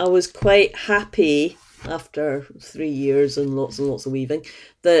saying I was quite happy after 3 years and lots of weaving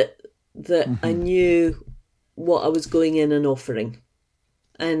that I knew what I was going in and offering,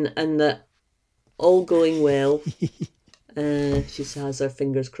 and that all going well. She has her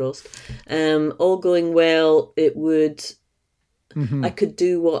fingers crossed. All going well, it would. I could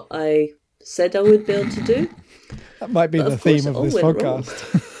do what I said I would be able to do. That might be the theme of this podcast.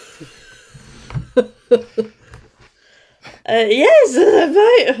 Yes,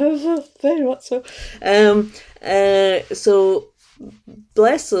 very much so. So,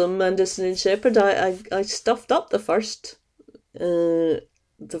 bless them, Anderson and Shepherd. I stuffed up the first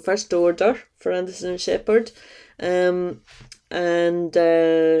order for Anderson and Shepherd, and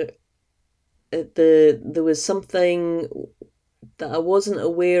there was something that I wasn't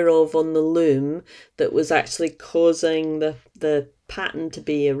aware of on the loom that was actually causing the pattern to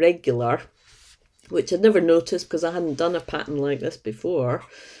be irregular, which I'd never noticed because I hadn't done a pattern like this before.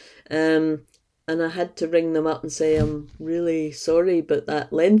 And I had to ring them up and say, I'm really sorry, but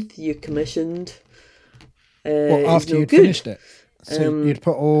that length you commissioned after you'd finished it? So you'd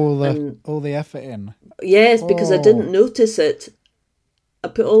put all the effort in? Yes, because I didn't notice it.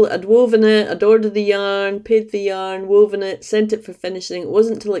 I'd woven it, I'd ordered the yarn, paid the yarn, woven it, sent it for finishing. It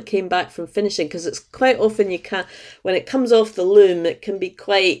wasn't until it came back from finishing, because it's quite often when it comes off the loom, it can be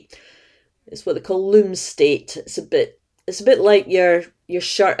quite, it's what they call loom state. It's a bit like your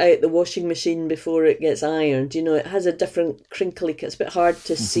shirt out the washing machine before it gets ironed. You know, it has a different crinkly, it's a bit hard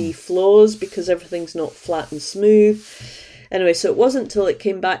to see flaws because everything's not flat and smooth. Anyway, so it wasn't until it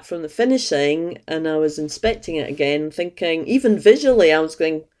came back from the finishing and I was inspecting it again, thinking, even visually, I was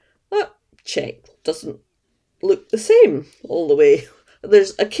going, check, doesn't look the same all the way.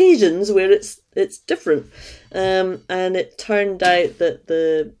 There's occasions where it's different. And it turned out that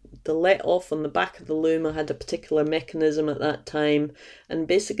the let off on the back of the loom, I had a particular mechanism at that time, and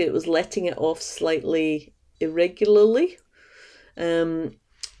basically it was letting it off slightly irregularly.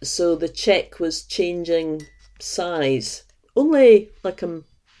 So the check was changing size. Only like 1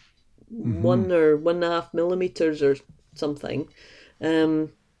 or 1.5 millimeters or something.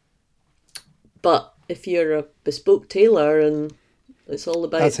 But if you're a bespoke tailor and it's all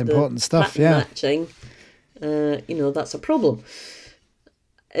about that's important stuff, matching, that's a problem.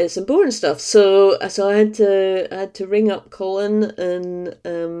 It's important stuff. So I had to ring up Colin and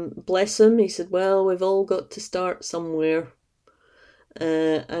bless him. He said, "Well, we've all got to start somewhere."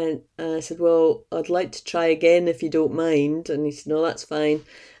 And I said, "Well, I'd like to try again if you don't mind." And he said, "No, that's fine."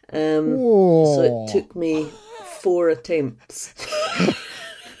 So it took me 4 attempts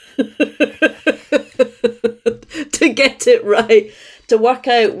to get it right, to work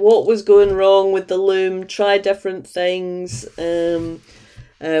out what was going wrong with the loom, try different things. One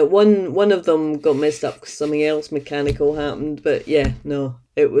of them got messed up because something else mechanical happened. But yeah, no,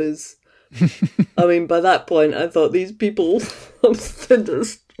 it was... I mean, by that point, I thought these people...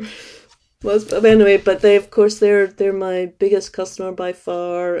 But anyway, but they, of course, they're my biggest customer by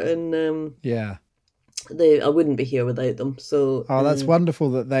far, and I wouldn't be here without them. So that's wonderful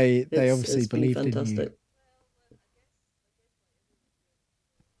that they obviously believed in you.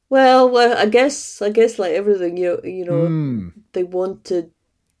 Well, I guess like everything, they wanted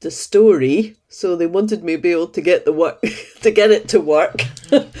the story, so they wanted me to be able to get the work to get it to work.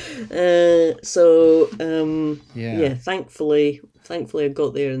 Thankfully I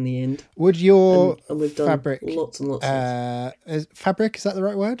got there in the end. Would your and we've done fabric lots and lots of fabric, is that the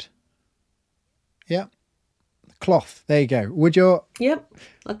right word? Yeah. Cloth. There you go. Would your... Yep.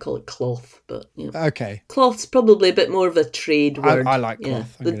 I call it cloth, but yeah. Okay. Cloth's probably a bit more of a trade word. I like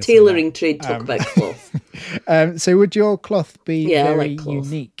cloth. Yeah. The tailoring trade talk about cloth. So would your cloth be very cloth.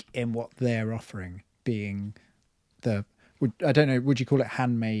 unique in what they're offering, being I don't know, would you call it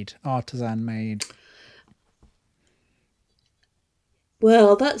handmade, artisan made?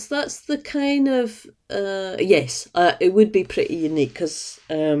 Well, that's the kind of... yes, it would be pretty unique because...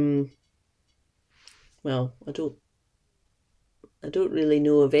 well, I don't really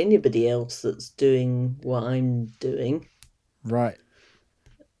know of anybody else that's doing what I'm doing. Right.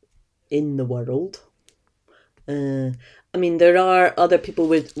 In the world. I mean, there are other people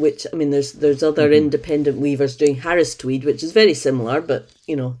there's other independent weavers doing Harris tweed, which is very similar, but,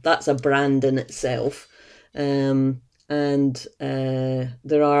 that's a brand in itself. And and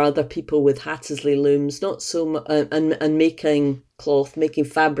there are other people with Hattersley looms, not so much, and making cloth, making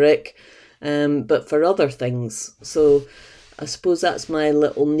fabric, but for other things. So I suppose that's my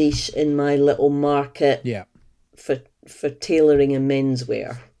little niche in my little market. Yeah. For tailoring and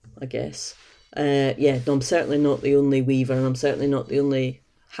menswear, I guess. No, I'm certainly not the only weaver, and I'm certainly not the only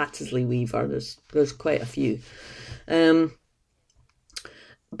Hattersley weaver. There's quite a few.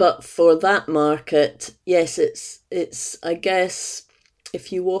 But for that market, yes, it's I guess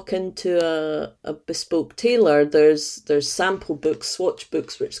if you walk into a bespoke tailor, there's sample books, swatch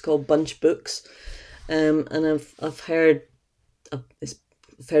books, which is called bunch books, and I've heard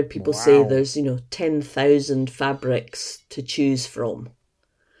people say there's 10,000 fabrics to choose from.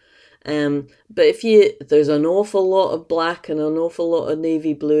 But there's an awful lot of black and an awful lot of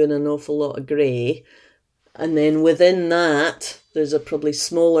navy blue and an awful lot of grey, and then within that there's a probably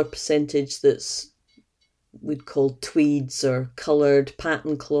smaller percentage that's we'd call tweeds or coloured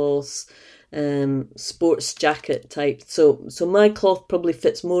pattern cloths, sports jacket type. So my cloth probably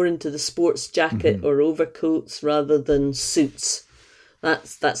fits more into the sports jacket or overcoats rather than suits.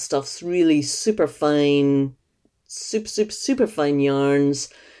 That stuff's really super fine, super fine yarns.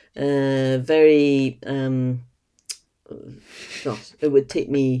 Very gosh, it would take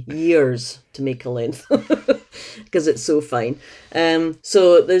me years to make a length because it's so fine.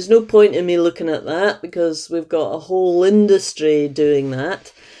 So there's no point in me looking at that because we've got a whole industry doing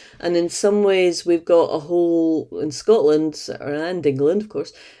that. And in some ways, we've got a whole, in Scotland and England, of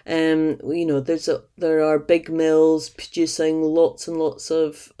course, there are big mills producing lots and lots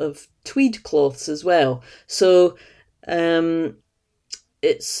of tweed cloths as well. So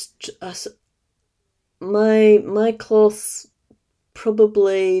it's my cloth's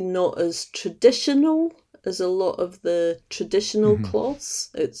probably not as traditional as a lot of the traditional cloths.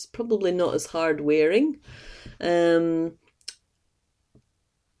 It's probably not as hard wearing. And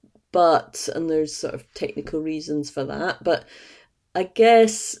there's sort of technical reasons for that. But I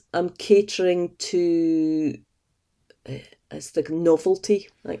guess I'm catering to it's the novelty,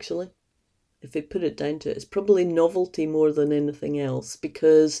 actually. If we put it down to it, it's probably novelty more than anything else.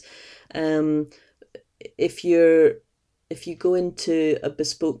 Because if you go into a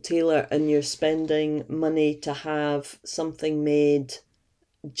bespoke tailor and you're spending money to have something made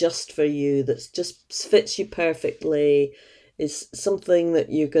just for you that just fits you perfectly, is something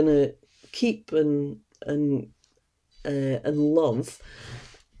that you're gonna keep and love.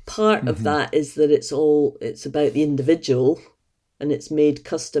 Part of that is that it's about the individual, and it's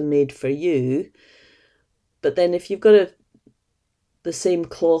custom made for you. But then if you've got the same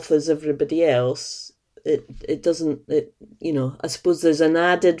cloth as everybody else, it doesn't. I suppose there's an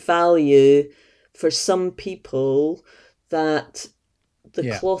added value for some people that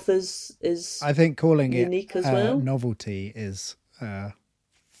the cloth is I think calling unique it as well. Novelty is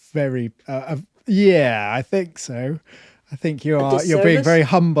very I think so. I think you're being very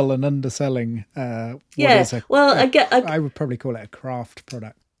humble and underselling I would probably call it a craft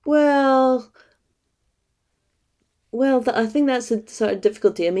product. Well, I think that's a sort of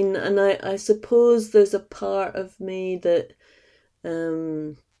difficulty. I mean, and I suppose there's a part of me that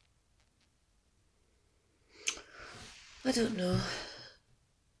I don't know.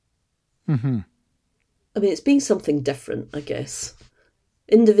 I mean, it's being something different, I guess.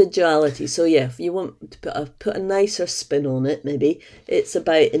 Individuality. So yeah, if you want to put a nicer spin on it, maybe it's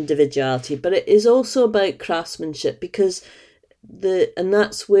about individuality, but it is also about craftsmanship, because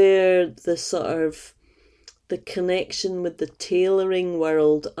that's where the sort of the connection with the tailoring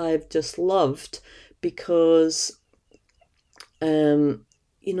world I've just loved, because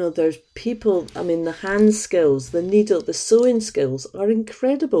there's people, I mean, the hand skills, the needle, the sewing skills are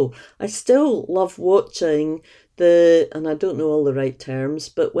incredible. I still love watching and I don't know all the right terms,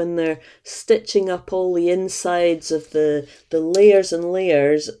 but when they're stitching up all the insides of the layers and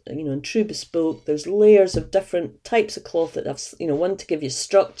layers, in true bespoke, there's layers of different types of cloth that have, one to give you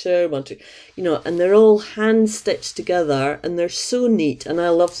structure, one to, and they're all hand stitched together, and they're so neat. And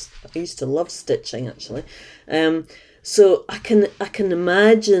I used to love stitching, actually. So I can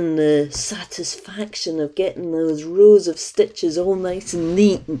imagine the satisfaction of getting those rows of stitches all nice and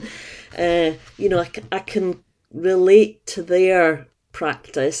neat, and I can relate to their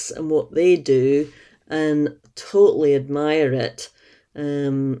practice and what they do, and totally admire it. I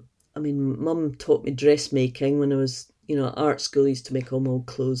mean, Mum taught me dressmaking when I was, at art school. I used to make all my old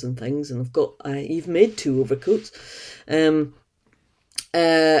clothes and things, and I've made 2 overcoats. I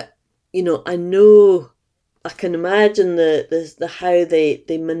know. I can imagine the how they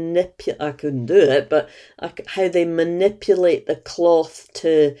manipulate. I couldn't do it, but how they manipulate the cloth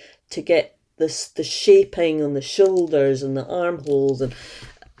to get the shaping on the shoulders and the armholes, and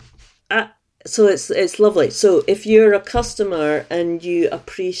so it's lovely. So if you're a customer and you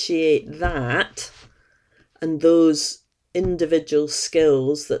appreciate that and those individual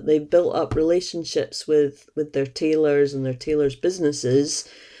skills that they've built up relationships with their tailors and their tailors' businesses,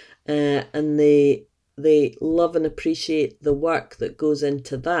 and they love and appreciate the work that goes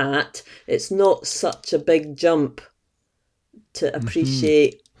into that, it's not such a big jump to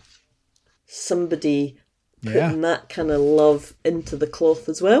appreciate somebody putting that kind of love into the cloth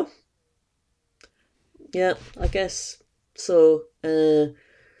as well. Yeah, I guess so.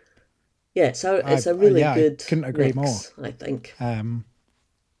 Yeah, so it's a really good. I couldn't agree mix, more. I think. I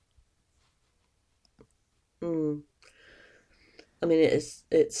mean, it's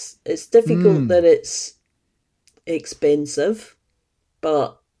difficult that it's expensive,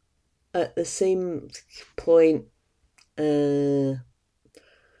 but at the same point, I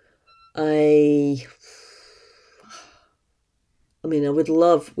mean,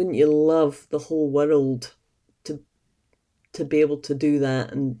 wouldn't you love the whole world to be able to do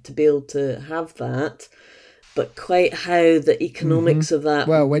that and to be able to have that, but quite how the economics of that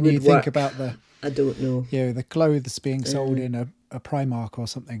when you think work, about I don't know. Yeah, the clothes being sold in a Primark or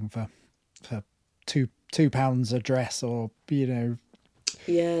something for £2 a dress, or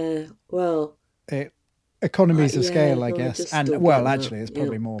Yeah, well, economies of scale, I guess, just and don't well, get actually, that, it's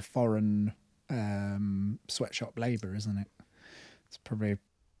probably more foreign sweatshop labour, isn't it? It's probably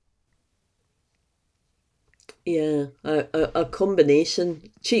a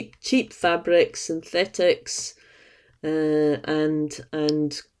combination, cheap fabrics, synthetics, and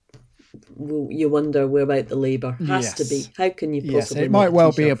you wonder where about the labour. Has to be. How can you possibly? It might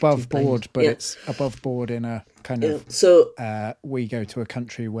well be above board, but it's above board in a kind of. So we go to a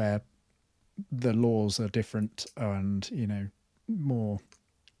country where the laws are different, and more.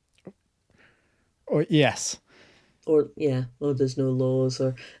 Or yes. Or there's no laws,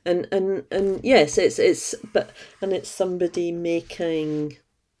 or and yes, it's somebody making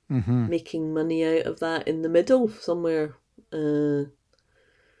money out of that in the middle somewhere.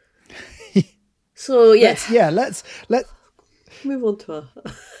 So let's move on to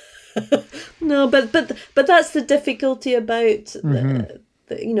no, but that's the difficulty about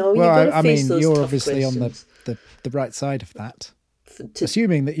you've got to face those you're tough obviously questions. on the right side of that,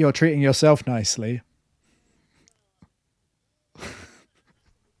 assuming that you're treating yourself nicely.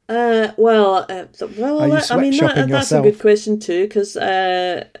 That's yourself? a good question too, because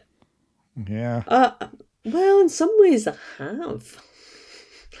in some ways I have.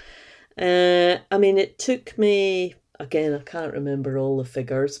 I mean, it took me, again, I can't remember all the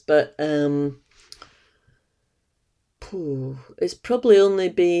figures, but it's probably only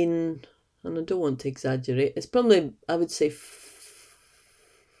been, and I don't want to exaggerate, it's probably, I would say,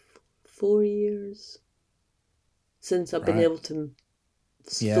 4 years since I've been able to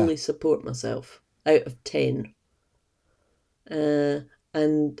fully support myself out of 10. And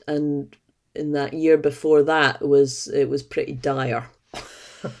in that year before that, it was pretty dire.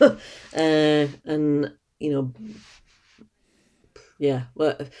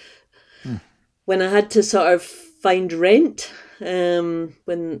 When I had to sort of find rent, when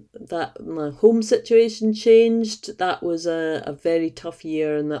my home situation changed, that was a very tough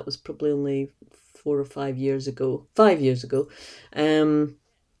year, and that was probably only 4 or 5 years ago. 5 years ago.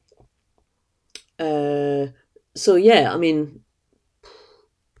 So yeah, I mean,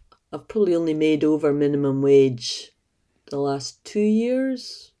 I've probably only made over minimum wage the last 2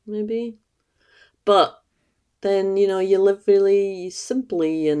 years, maybe. But then, you live really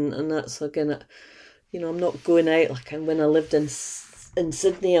simply, and that's, again, I'm not going out. Like when I lived in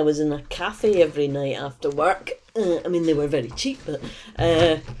Sydney, I was in a cafe every night after work. I mean, they were very cheap, but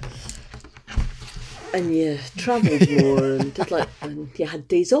and you travelled more and and you had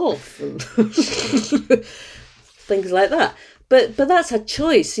days off and things like that. But that's a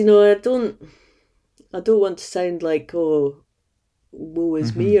choice, I don't want to sound like, oh, woe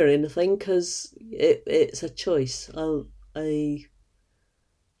is me or anything, because it's a choice. I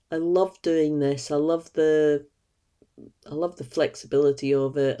love doing this. I love the flexibility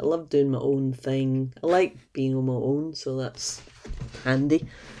of it. I love doing my own thing. I like being on my own, so that's handy.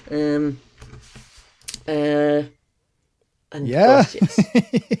 Gosh, yes.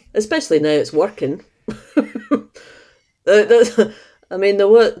 Especially now it's working. I mean, there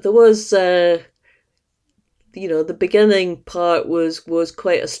was the beginning part was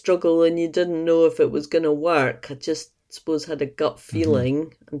quite a struggle, and you didn't know if it was going to work. I just suppose had a gut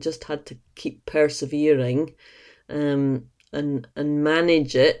feeling and just had to keep persevering, and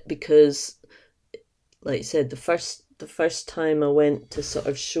manage it, because, like I said, the the first time I went to sort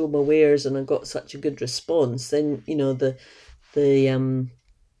of show my wares and I got such a good response, then, you know, the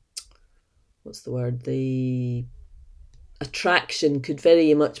what's the word? The attraction could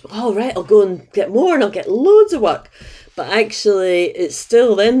very much, oh, right, I'll go and get more and I'll get loads of work. But actually, it's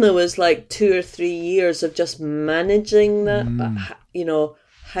still, then there was like 2 or 3 years of just managing that, but, you know,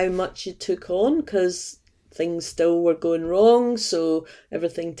 how much you took on, because things still were going wrong, so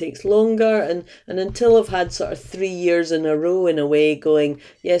everything takes longer. And until I've had sort of 3 years in a row, in a way, going,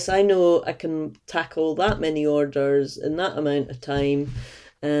 yes, I know I can tackle that many orders in that amount of time.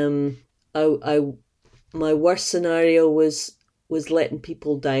 My worst scenario was letting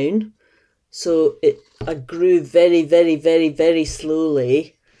people down. So I grew very, very, very, very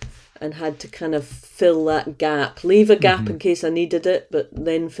slowly, and had to kind of fill that gap, leave a gap in case I needed it, but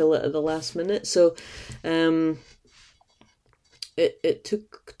then fill it at the last minute. So it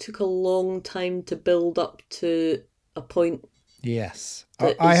took a long time to build up to a point. Yes.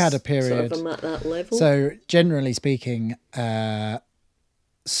 I had a period. Sort of I'm at that level. So generally speaking,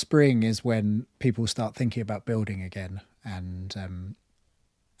 spring is when people start thinking about building again. And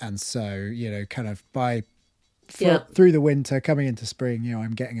so, you know, kind of through the winter, coming into spring, you know,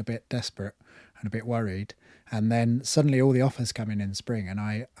 I'm getting a bit desperate and a bit worried. And then suddenly all the offers come in spring. And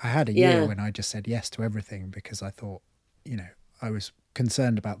I had a year when I just said yes to everything, because I thought, you know, I was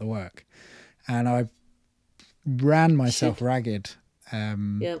concerned about the work. And I ran myself ragged,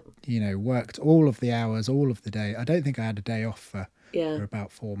 you know, worked all of the hours, all of the day. I don't think I had a day off for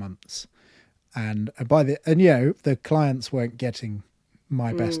about 4 months. And you know, the clients weren't getting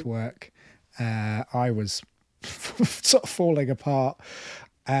my best work. I was sort of falling apart.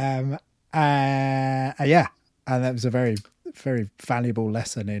 And that was a very, very valuable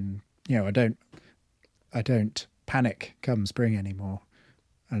lesson in, you know, I don't panic come spring anymore.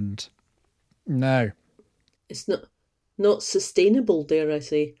 And no, it's not sustainable, dare I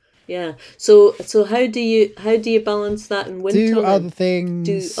say. Yeah. So how do you balance that in winter? Do other things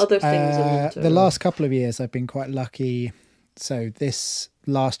in winter. The last couple of years I've been quite lucky. So this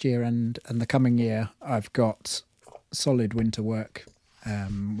last year and the coming year, I've got solid winter work,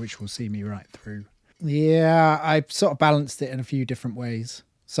 which will see me right through. Yeah, I've sort of balanced it in a few different ways.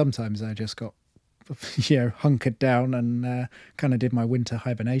 Sometimes I just got, you know, hunkered down and kind of did my winter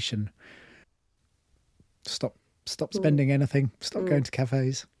hibernation. Stop spending anything. Stop going to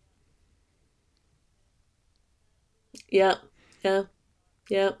cafes. Yeah. I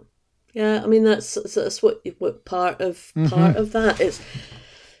mean, that's what part of that.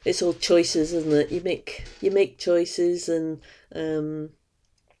 It's all choices, isn't it? You make choices, and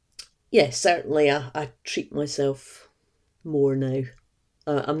certainly I treat myself more now.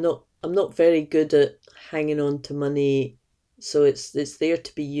 I'm not very good at hanging on to money, so it's there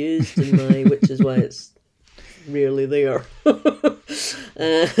to be used in my, which is why it's rarely there.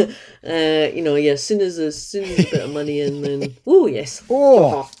 You know, as soon as a bit of money in, then what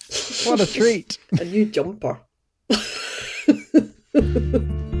a treat! A new jumper.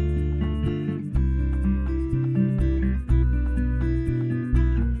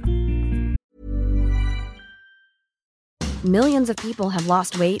 Millions of people have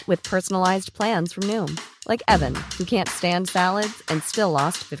lost weight with personalized plans from Noom, like Evan, who can't stand salads and still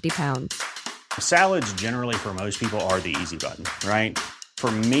lost 50 pounds. Salads generally for most people are the easy button, right?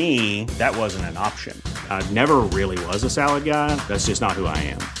 For me, that wasn't an option. I never really was a salad guy. That's just not who I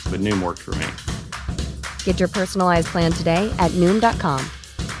am. But Noom worked for me. Get your personalized plan today at Noom.com.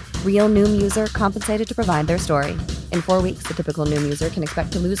 Real Noom user compensated to provide their story. In 4 weeks, the typical Noom user can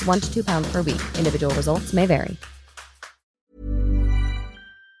expect to lose 1 to 2 pounds per week. Individual results may vary.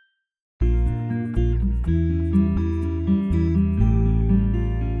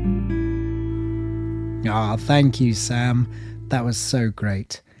 Thank you, Sam. That was so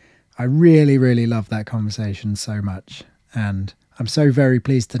great. I really, really love that conversation so much. And I'm so very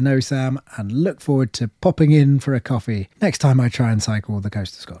pleased to know Sam and look forward to popping in for a coffee next time I try and cycle the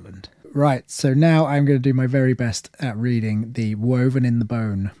coast of Scotland. Right, so now I'm going to do my very best at reading the Woven in the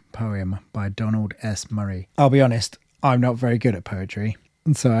Bone poem by Donald S. Murray. I'll be honest, I'm not very good at poetry,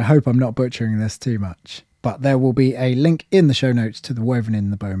 so I hope I'm not butchering this too much. But there will be a link in the show notes to the Woven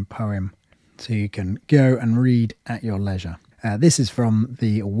in the Bone poem, so you can go and read at your leisure. This is from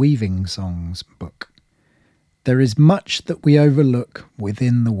the Weaving Songs book. There is much that we overlook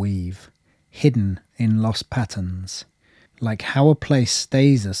within the weave, hidden in lost patterns, like how a place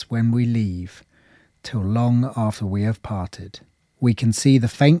stays us when we leave, till long after we have parted. We can see the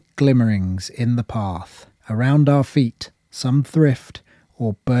faint glimmerings in the path, around our feet, some thrift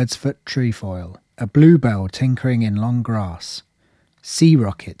or bird's foot trefoil, a bluebell tinkering in long grass, sea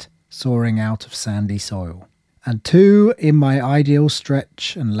rocket soaring out of sandy soil, And 2, in my ideal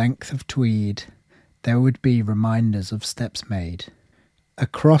stretch and length of tweed, there would be reminders of steps made.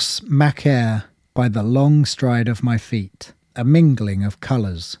 Across Macaire by the long stride of my feet, a mingling of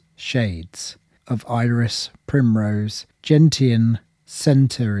colours, shades, of iris, primrose, gentian,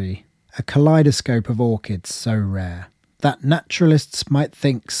 centaury, a kaleidoscope of orchids so rare that naturalists might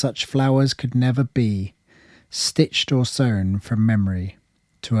think such flowers could never be, stitched or sewn from memory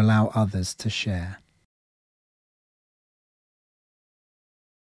to allow others to share.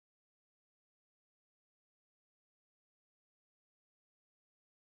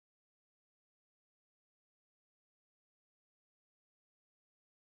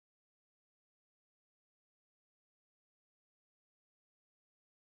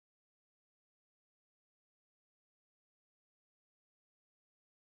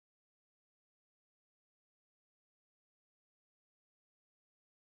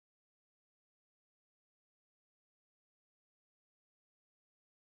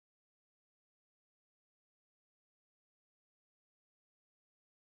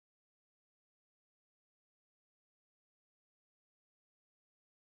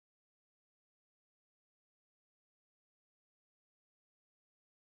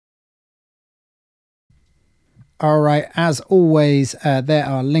 Alright, as always, there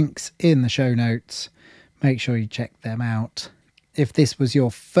are links in the show notes. Make sure you check them out. If this was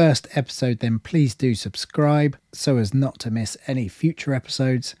your first episode, then please do subscribe so as not to miss any future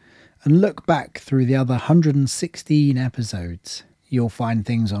episodes. And look back through the other 116 episodes. You'll find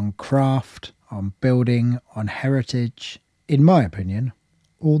things on craft, on building, on heritage. In my opinion,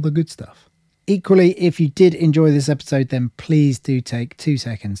 all the good stuff. Equally, if you did enjoy this episode, then please do take 2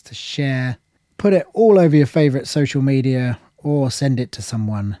 seconds to share. Put it all over your favourite social media or send it to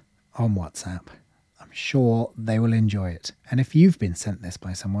someone on WhatsApp. I'm sure they will enjoy it. And if you've been sent this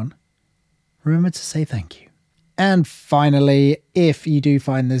by someone, remember to say thank you. And finally, if you do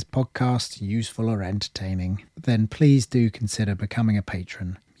find this podcast useful or entertaining, then please do consider becoming a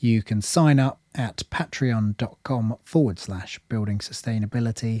patron. You can sign up at patreon.com/building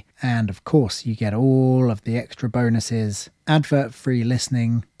sustainability. And of course, you get all of the extra bonuses, advert-free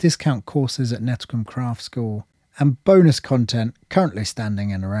listening, discount courses at Netcom Craft School, and bonus content currently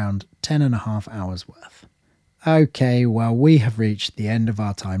standing in around 10.5 hours worth. Okay, well, we have reached the end of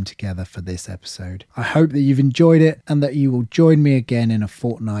our time together for this episode. I hope that you've enjoyed it and that you will join me again in a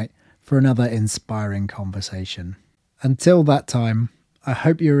fortnight for another inspiring conversation. Until that time, I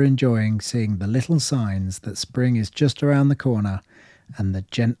hope you're enjoying seeing the little signs that spring is just around the corner and the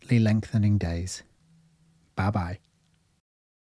gently lengthening days. Bye-bye.